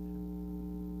best.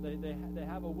 They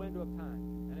have a window of time.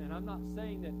 And I'm not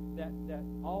saying that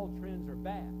all trends are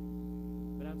bad,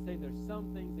 but I'm saying there's some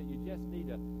things that you just need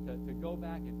to go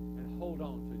back and hold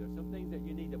on to. There's some things that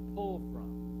you need to pull from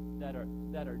that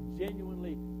are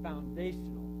genuinely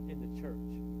foundational in the church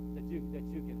that you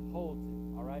can hold to.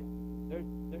 All right,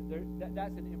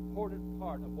 that's an important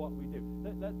part of what we do.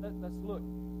 Let's look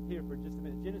here for just a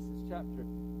minute. Genesis chapter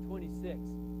 26.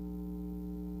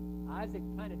 Isaac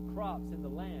planted crops in the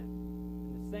land,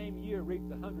 and the same year reaped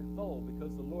 100-fold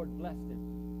because the Lord blessed him.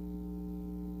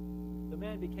 The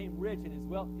man became rich, and his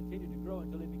wealth continued to grow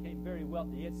until he became very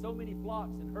wealthy. He had so many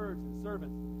flocks and herds and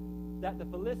servants that the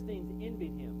Philistines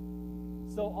envied him.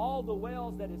 So all the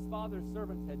wells that his father's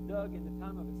servants had dug in the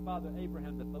time of his father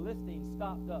Abraham, the Philistines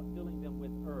stopped up, filling them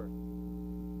with earth.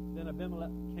 Then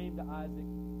Abimelech came to Isaac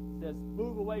and says,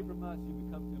 "Move away from us, you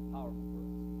become too powerful for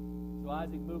us." So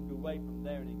Isaac moved away from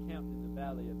there and encamped in the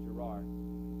valley of Gerar,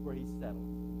 where he settled.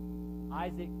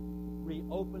 Isaac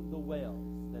reopened the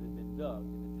wells that had been dug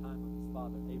in the time of his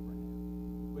father Abraham,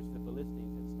 which the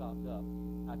Philistines had stopped up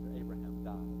after Abraham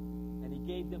died. And he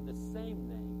gave them the same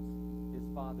names his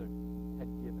father had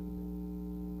given them.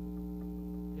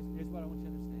 Here's what I want you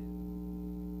to understand.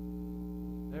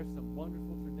 There's some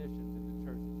wonderful traditions in the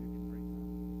church that you can drink from.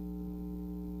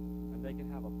 And they can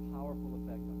have a powerful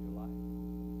effect on your life.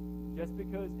 Just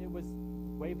because it was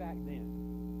way back then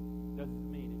doesn't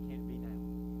mean it can't be now.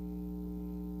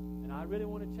 And I really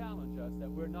want to challenge us that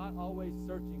we're not always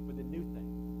searching for the new thing.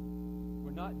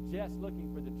 We're not just looking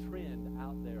for the trend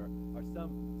out there or some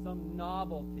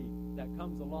novelty that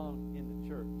comes along in the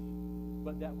church,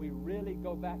 but that we really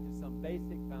go back to some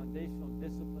basic foundational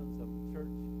disciplines of church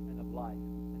and of life,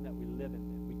 and that we live in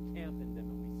them, we camp in them,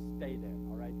 and we stay there,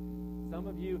 all right? Some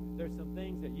of you, there's some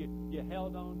things that you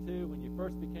held on to when you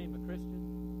first became a Christian,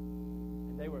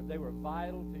 and they were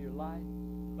vital to your life,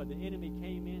 but the enemy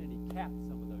came in and he capped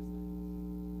some of those things.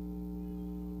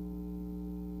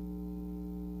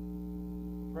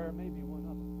 Prayer may be one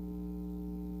of them.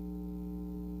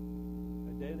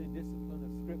 A daily discipline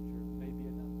of Scripture may be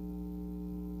another.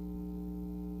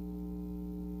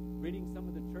 Reading some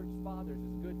of the church fathers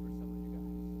is good for some of you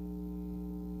guys.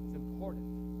 It's important.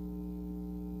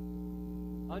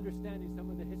 Understanding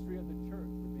some of the history of the church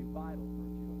would be vital for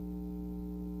a few of you.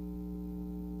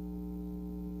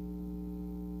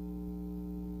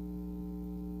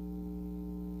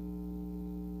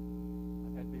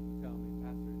 I've had people tell me,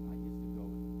 "Pastor, I used to go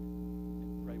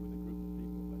and pray with a group of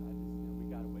people, but we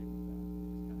got away from that. We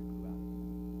just kind of grew out of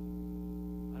that."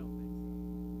 I don't think so.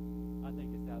 I think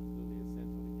it's absolutely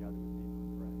essential to gather with people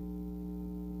and pray.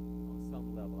 On some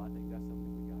level, I think that's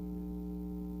something we got to do.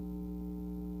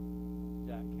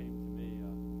 Jack came to me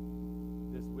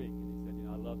this week and he said,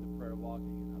 "I love the prayer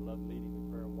walking and I love leading the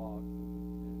prayer walks.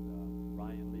 And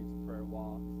Ryan leads prayer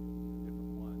walks,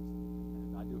 different ones.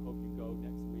 And I do hope you go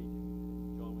next week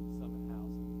and join with the Summit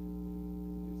House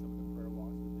and do some of the prayer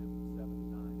walks with them from 7 to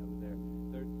 9 over there.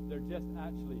 They're just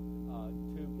actually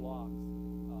 2 blocks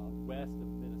west of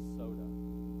Minnesota,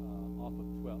 off of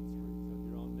 12th Street. So if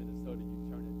you're on Minnesota, you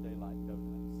turn at Daylight Donuts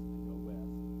and go west,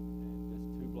 and just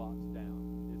 2 blocks down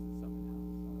is the Summit House.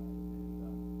 All right,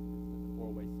 and it's a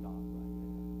 4-way stop right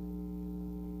there.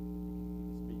 You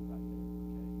can speed right there.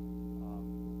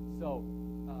 Okay, so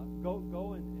go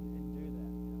and do that. You know?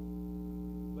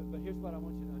 But here's what I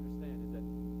want you to understand is that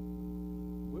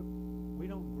we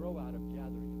don't grow out of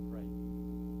gathering and praying.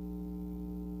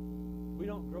 We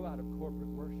don't grow out of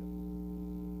corporate worship.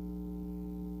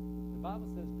 The Bible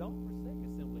says, don't forsake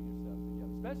assembling yourselves together,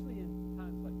 especially in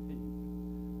times like these.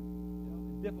 You know,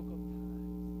 in difficult times,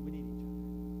 we need each other.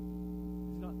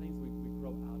 It's not things we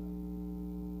grow out of.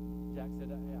 Jack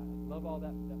said, hey, I love all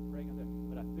that praying out there,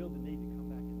 but I feel the need to come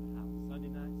back in the house.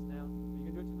 Sunday nights now. Are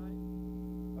you going to do it tonight?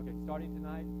 Okay, starting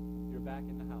tonight, you're back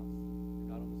in the house.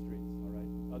 You're not on the streets, all right?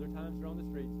 Other times you're on the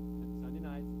streets, and Sunday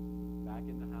nights, back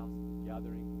in the house,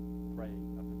 gathering, praying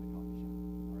up in the coffee shop,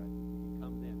 all right? You can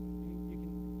come in.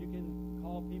 You can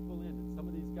call people in. And some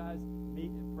of these guys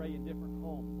meet and pray in different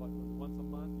homes. Once a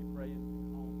month you pray in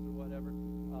homes or whatever,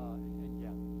 and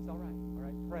gather. It's all right,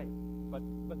 pray. But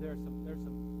there's some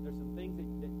things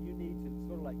that you need to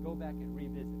sort of like go back and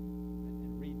revisit and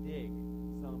redig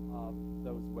some of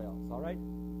those wells, all right?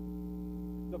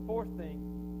 The fourth thing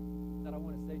that I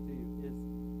want to say to you is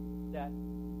that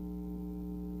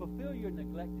fulfill your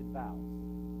neglected vows.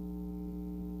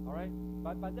 All right?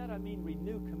 By that I mean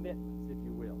renew commitments, if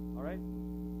you will. All right?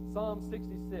 Psalm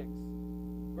 66,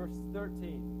 verse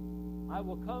 13. I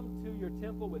will come to your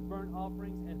temple with burnt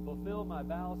offerings and fulfill my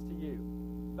vows to you.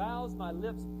 Vows my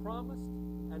lips promised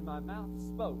and my mouth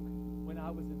spoke when I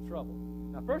was in trouble.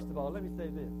 Now, first of all, let me say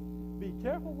this. Be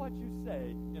careful what you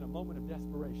say in a moment of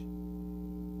desperation.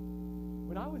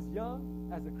 When I was young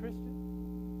as a Christian,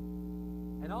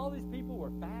 and all these people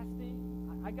were fasting,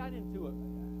 I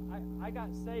got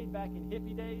saved back in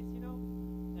hippie days, you know,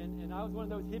 and I was one of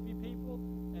those hippie people,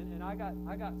 and I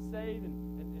got saved and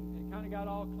kind of got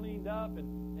all cleaned up and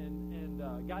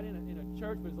got in a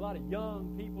church. There's a lot of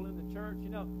young people in the church, you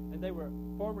know, and they were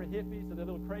former hippies, so they're a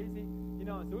little crazy, you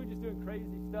know, and so we were just doing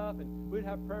crazy stuff, and we'd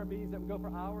have prayer meetings that would go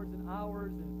for hours and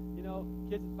hours, and, you know,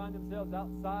 kids would find themselves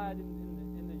outside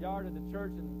in the yard of the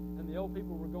church, and the old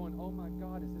people were going, oh my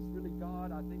God, is this really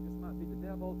God? I think this might be the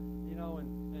devil, you know, and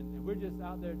we're just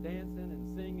out there dancing and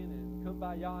singing and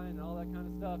kumbaya and all that kind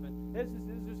of stuff, and it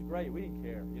was just great. We didn't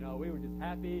care, you know, we were just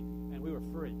happy, and we were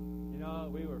free, you know,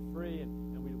 we were free, and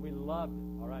we loved it,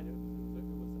 all right? It was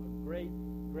a great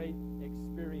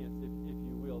experience, if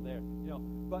you will, there, you know,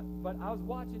 but I was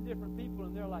watching different people,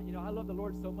 and they're like, you know, I love the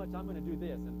Lord so much, I'm going to do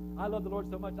this, and I love the Lord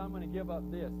so much, I'm going to give up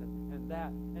this, and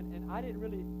that, and I didn't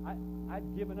really, I'd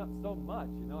given up so much,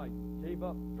 you know, I gave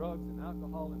up drugs and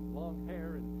alcohol and long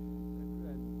hair and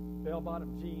bell-bottom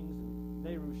jeans and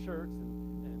Nehru shirts and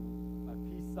my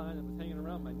peace sign that was hanging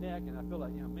around my neck, and I feel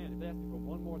like, you know, man, if they ask me for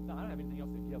one more thing, I don't have anything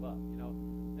else to give up, you know,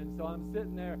 and so I'm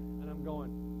sitting there and I'm going,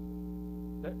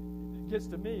 it gets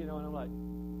to me, you know, and I'm like,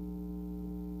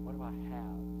 what do I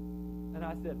have? And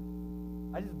I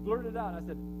just blurted out, and I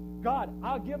said, God,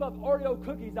 I'll give up Oreo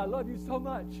cookies. I love you so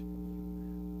much.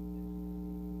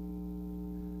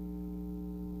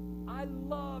 I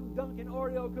love dunking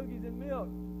Oreo cookies in milk.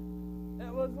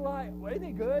 It was like, well, isn't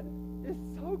it good? It's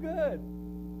so good.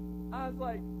 I was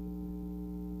like,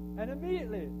 and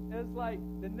immediately, it's like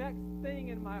the next thing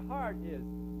in my heart is,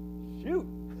 shoot,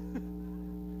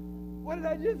 what did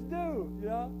I just do? You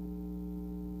know?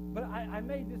 But I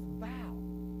made this vow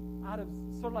out of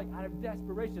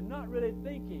desperation, not really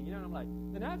thinking. You know, and I'm like,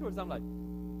 then afterwards I'm like,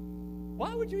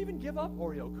 why would you even give up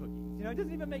Oreo cookies? You know, it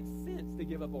doesn't even make sense to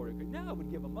give up Oreo cookies. Now I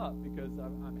would give them up because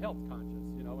I'm health conscious,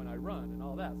 you know, and I run and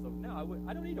all that. So now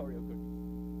I don't eat Oreo cookies.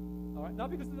 All right?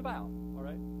 Not because of the vow, all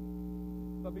right?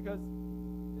 But because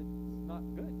it's not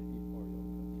good to eat Oreo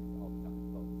cookies all the time,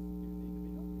 folks. You need to be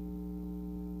healthy.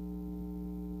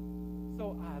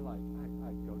 So I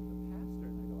go to the pastor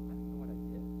and I go, I don't know what I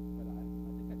did, but I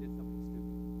think I did something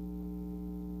stupid.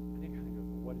 And he kind of goes,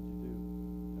 well, what did you do?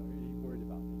 You know, he worried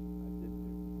about me. I didn't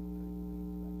do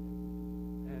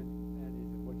and he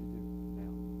said, what'd you do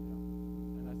now? You know?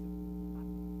 And I said,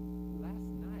 last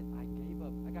night I gave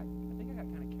up. I think I got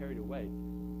kind of carried away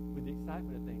with the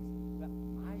excitement of things. That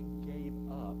I gave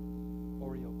up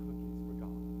Oreo cookies for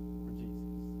God, for Jesus.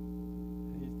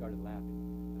 And he started laughing.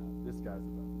 Now, this guy's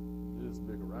about this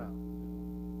big around. You know?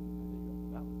 And he goes,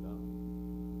 that was dumb.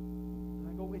 And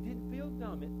I go, it didn't feel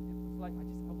dumb. It was like I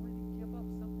wanted to give up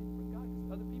something for God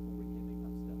because other people were giving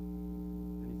up stuff.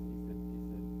 And he said,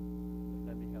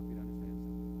 let me help you to understand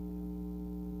something.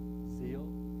 Zeal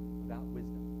without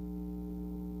wisdom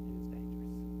is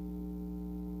dangerous.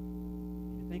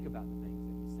 You need to think about the things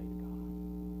that you say to God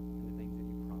and the things that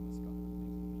you promise God and the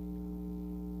things that you mean to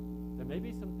God. There may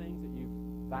be some things that you've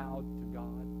vowed to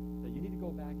God that you need to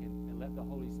go back and let the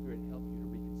Holy Spirit help you to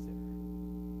reconsider.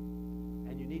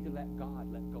 And you need to let God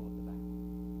let go of the vow.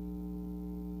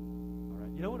 All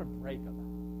right? You don't want to break a vow.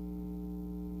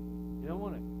 You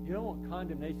don't want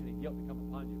condemnation and guilt to come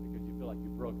upon you because you feel like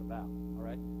you broke a vow. All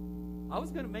right? I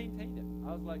was going to maintain it.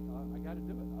 I was like, I got to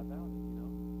do it. I vowed it, you know.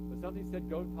 But something said,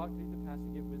 go talk to the pastor,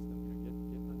 get wisdom here, get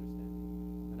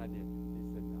understanding. And I did. He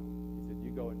said, no. He said,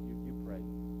 you go and you pray.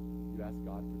 You ask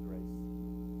God for grace.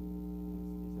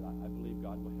 He said, I believe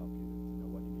God will help you to know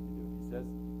what you need to do. If he says,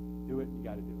 do it, you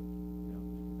got to do it. You know.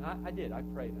 And I did. I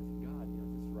prayed. I said, God, you know,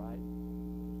 is this right?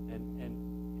 And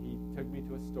he took me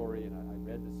to a story, and I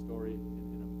read the story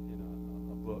in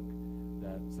a book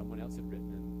that someone else had written,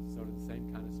 and sort of the same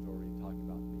kind of story, talking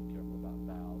about being careful about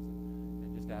vows, and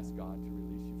just ask God to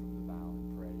release you from the vow and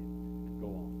pray and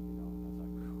go on. You know, and I was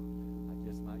like, I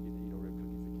just might get to eat Oreo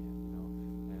cookies again. You know,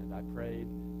 and I prayed,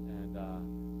 and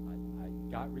I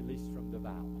got released from the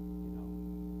vow. You know,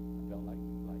 I felt like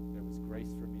there was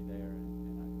grace for me there,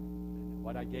 and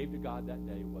what I gave to God that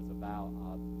day was a vow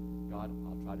of, God,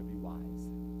 I'll try to be wise.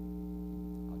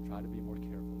 I'll try to be more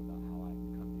careful about how I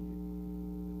come to you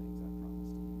with the things I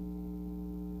promised to you.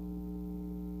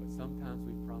 But sometimes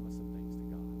we promise some things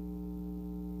to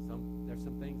God. There's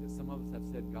some things that some of us have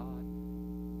said, God,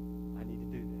 I need to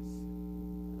do this,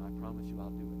 and I promise you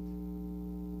I'll do it.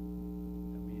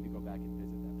 And we need to go back and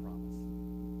visit that promise.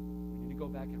 We need to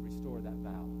go back and restore that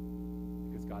vow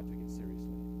because God took it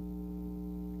seriously.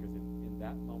 Because in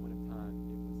that moment of time,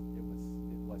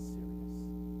 it was serious.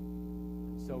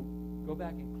 And so go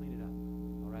back and clean it up,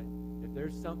 all right? If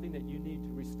there's something that you need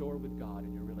to restore with God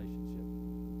in your relationship,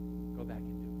 go back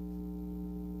and do it.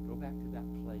 Go back to that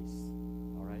place,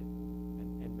 all right,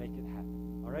 and make it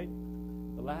happen, all right?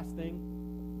 The last thing,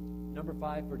 number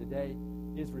 5 for today,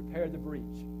 is repair the breach.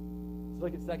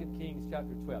 Let's look at 2 Kings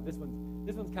chapter 12. This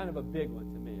one's kind of a big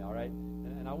one to me, all right?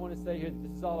 And I want to say here that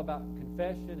this is all about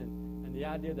confession and the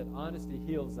idea that honesty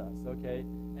heals us, okay?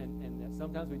 And that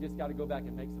sometimes we just got to go back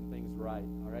and make some things right,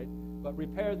 all right? But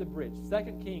repair the breach.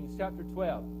 2 Kings chapter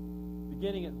 12,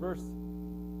 beginning at verse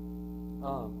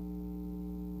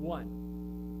 1.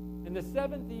 In the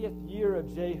 70th year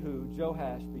of Jehu,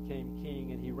 Joash became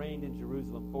king, and he reigned in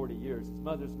Jerusalem 40 years. His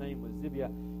mother's name was Zibiah.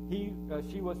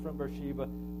 She was from Beersheba.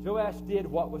 Joash did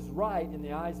what was right in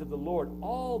the eyes of the Lord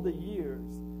all the years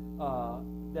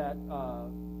that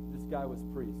this guy was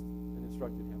priest and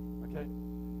instructed him. Okay?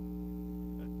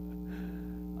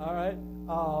 All right.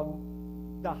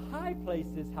 The high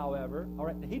places, however, all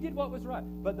right, he did what was right,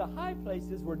 but the high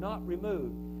places were not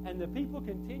removed, and the people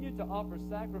continued to offer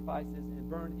sacrifices and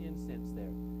burn incense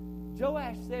there.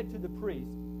 Joash said to the priest,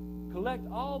 collect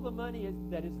all the money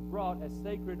that is brought as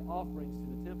sacred offerings to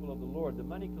the temple of the Lord, the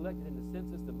money collected in the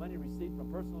census, the money received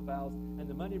from personal vows, and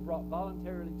the money brought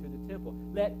voluntarily to the temple.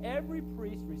 Let every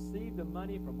priest receive the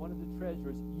money from one of the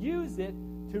treasurers, use it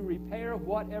to repair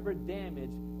whatever damage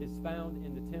is found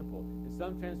in the temple. In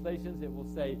some translations, it will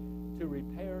say to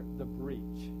repair the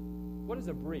breach. What is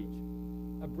a breach?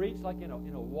 A breach like in a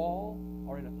wall,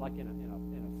 or in a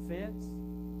fence,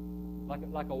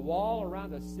 like a wall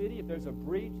around a city. If there's a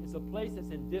breach, it's a place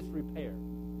that's in disrepair.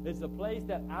 It's a place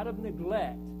that out of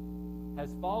neglect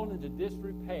has fallen into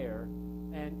disrepair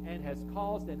and has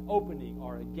caused an opening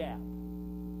or a gap.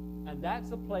 And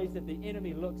that's a place that the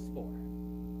enemy looks for.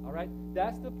 All right?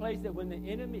 That's the place that when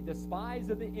the spies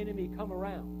of the enemy come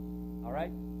around, all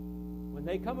right? When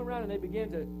they come around and they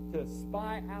begin to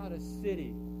spy out a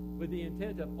city with the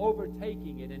intent of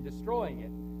overtaking it and destroying it,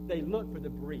 they look for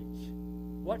the breach.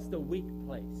 What's the weak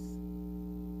place?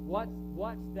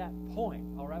 What's that point,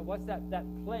 all right? What's that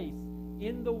place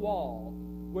in the wall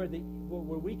where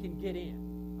we can get in,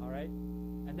 all right?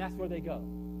 And that's where they go,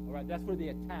 all right? That's where the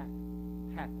attack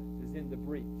happens, is in the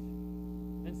breach.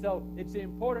 And so it's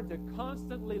important to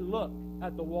constantly look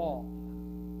at the wall.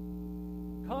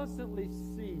 Constantly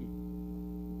see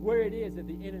where it is that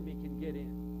the enemy can get in.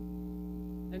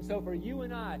 And so for you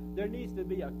and I, there needs to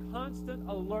be a constant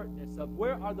alertness of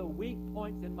where are the weak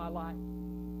points in my life?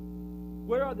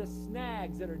 Where are the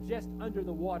snags that are just under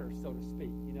the water, so to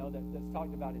speak, you know, that's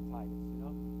talked about in Titus, you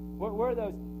know?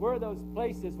 Where are those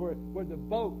places where the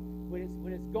boat, when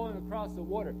it's going across the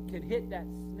water, can hit that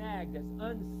snag that's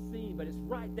unseen, but it's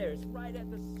right there. It's right at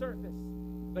the surface,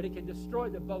 but it can destroy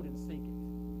the boat and sink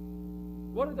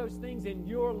it. What are those things in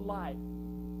your life?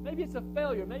 Maybe it's a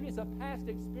failure. Maybe it's a past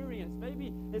experience.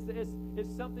 Maybe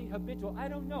it's something habitual. I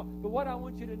don't know. But what I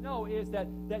want you to know is that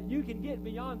you can get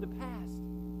beyond the past.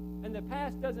 And the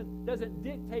past doesn't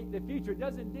dictate the future,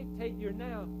 doesn't dictate your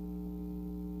now.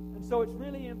 And so it's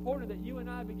really important that you and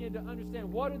I begin to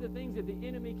understand what are the things that the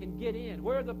enemy can get in.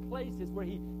 Where are the places where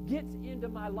he gets into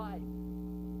my life?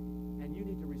 And you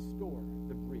need to restore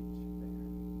the breach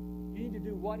there. You need to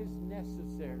do what is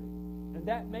necessary. And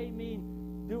that may mean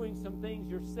doing some things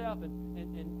yourself and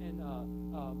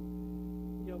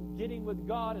getting with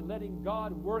God and letting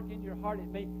God work in your heart.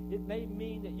 It may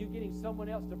mean that you getting someone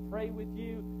else to pray with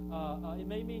you. It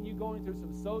may mean you going through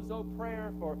some sozo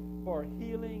prayer for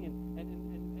healing and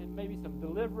maybe some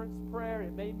deliverance prayer.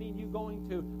 It may mean you going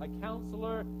to a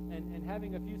counselor and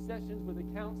having a few sessions with a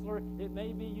counselor. It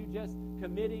may be you just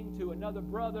committing to another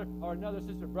brother or another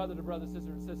sister, brother to brother,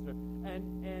 sister to sister,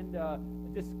 and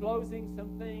disclosing some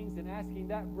things and asking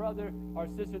that brother or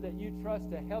sister that you trust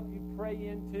to help you pray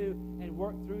into and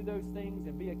work through those things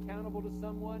and be accountable to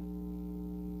someone.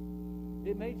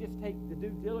 It may just take the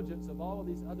due diligence of all of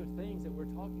these other things that we're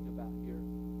talking about here.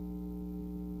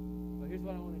 But here's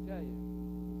what I want to tell you.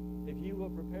 If you will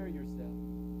prepare yourself,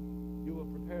 you will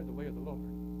prepare the way of the Lord.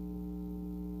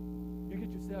 You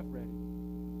get yourself ready.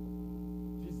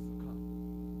 Jesus will come.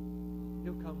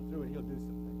 He'll come through and he'll do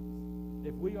some things.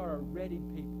 If we are a ready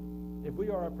people, if we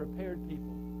are a prepared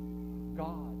people,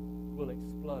 God will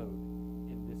explode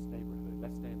in this neighborhood.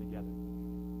 Let's stand together.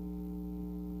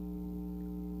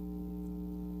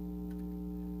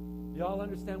 Y'all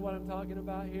understand what I'm talking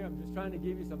about here? I'm just trying to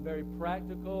give you some very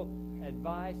practical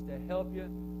advice to help you.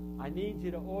 I need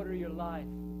you to order your life.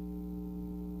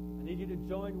 I need you to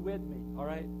join with me, all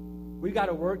right? We've got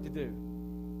a work to do.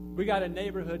 We got a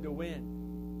neighborhood to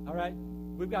win, all right?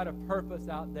 We've got a purpose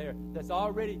out there it's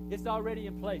already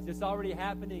in place. It's already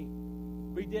happening.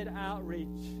 We did outreach,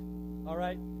 all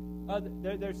right?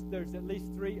 There's at least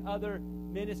 3 other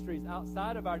ministries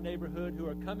outside of our neighborhood who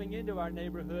are coming into our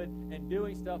neighborhood and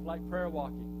doing stuff like prayer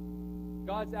walking.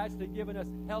 God's actually given us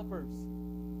helpers.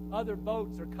 Other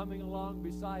boats are coming along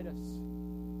beside us.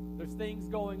 There's things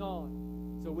going on.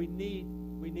 So we need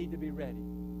to be ready.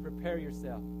 Prepare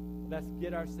yourself. Let's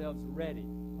get ourselves ready,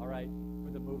 all right,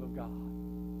 for the move of God.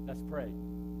 Let's pray.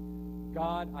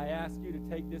 God, I ask you to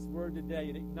take this word today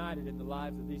and ignite it in the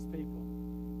lives of these people,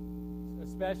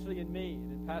 especially in me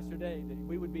and in Pastor Dave, that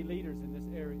we would be leaders in this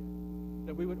area,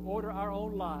 that we would order our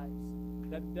own lives,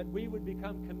 that we would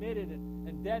become committed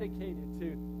and dedicated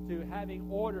to having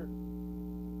order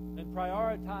and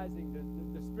prioritizing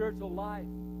the spiritual life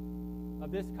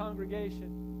of this congregation.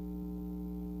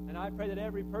 And I pray that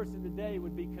every person today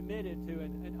would be committed to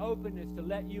an openness to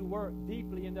let you work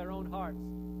deeply in their own hearts,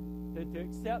 to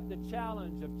accept the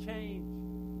challenge of change,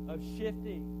 of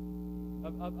shifting,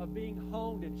 of being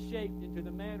honed and shaped into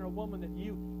the man or woman that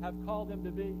you have called them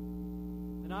to be.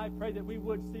 And I pray that we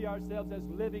would see ourselves as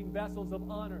living vessels of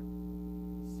honor,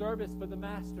 service for the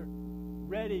Master,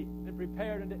 ready and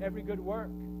prepared unto every good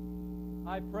work.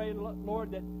 I pray,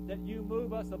 Lord, that you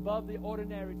move us above the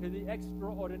ordinary to the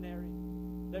extraordinary,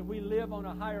 that we live on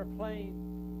a higher plane,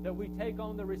 that we take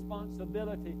on the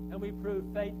responsibility and we prove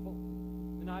faithful.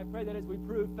 And I pray that as we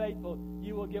prove faithful,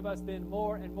 you will give us then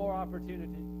more and more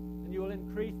opportunity, and you will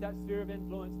increase that sphere of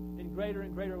influence in greater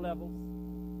and greater levels.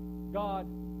 God,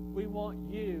 we want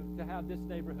you to have this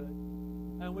neighborhood,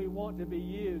 and we want to be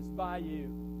used by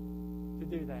you to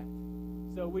do that.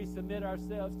 So we submit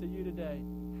ourselves to you today.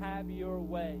 Have your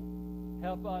way.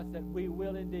 Help us that we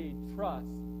will indeed trust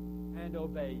and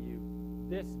obey you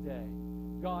this day.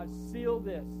 God, seal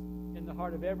this in the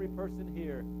heart of every person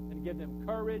here and give them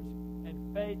courage and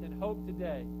faith and hope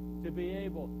today to be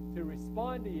able to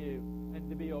respond to you and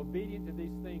to be obedient to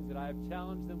these things that I have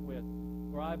challenged them with.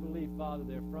 For I believe, Father,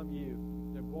 they're from you.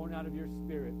 They're born out of your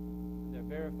Spirit. And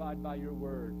they're verified by your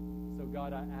word. So,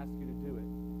 God, I ask you to do it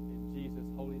in Jesus'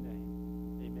 holy name.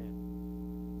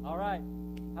 Amen. All right.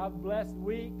 Have a blessed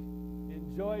week.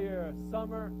 Enjoy your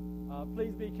summer.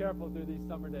 Please be careful through these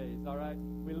summer days, all right?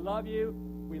 We love you.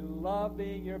 We love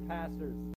being your pastors.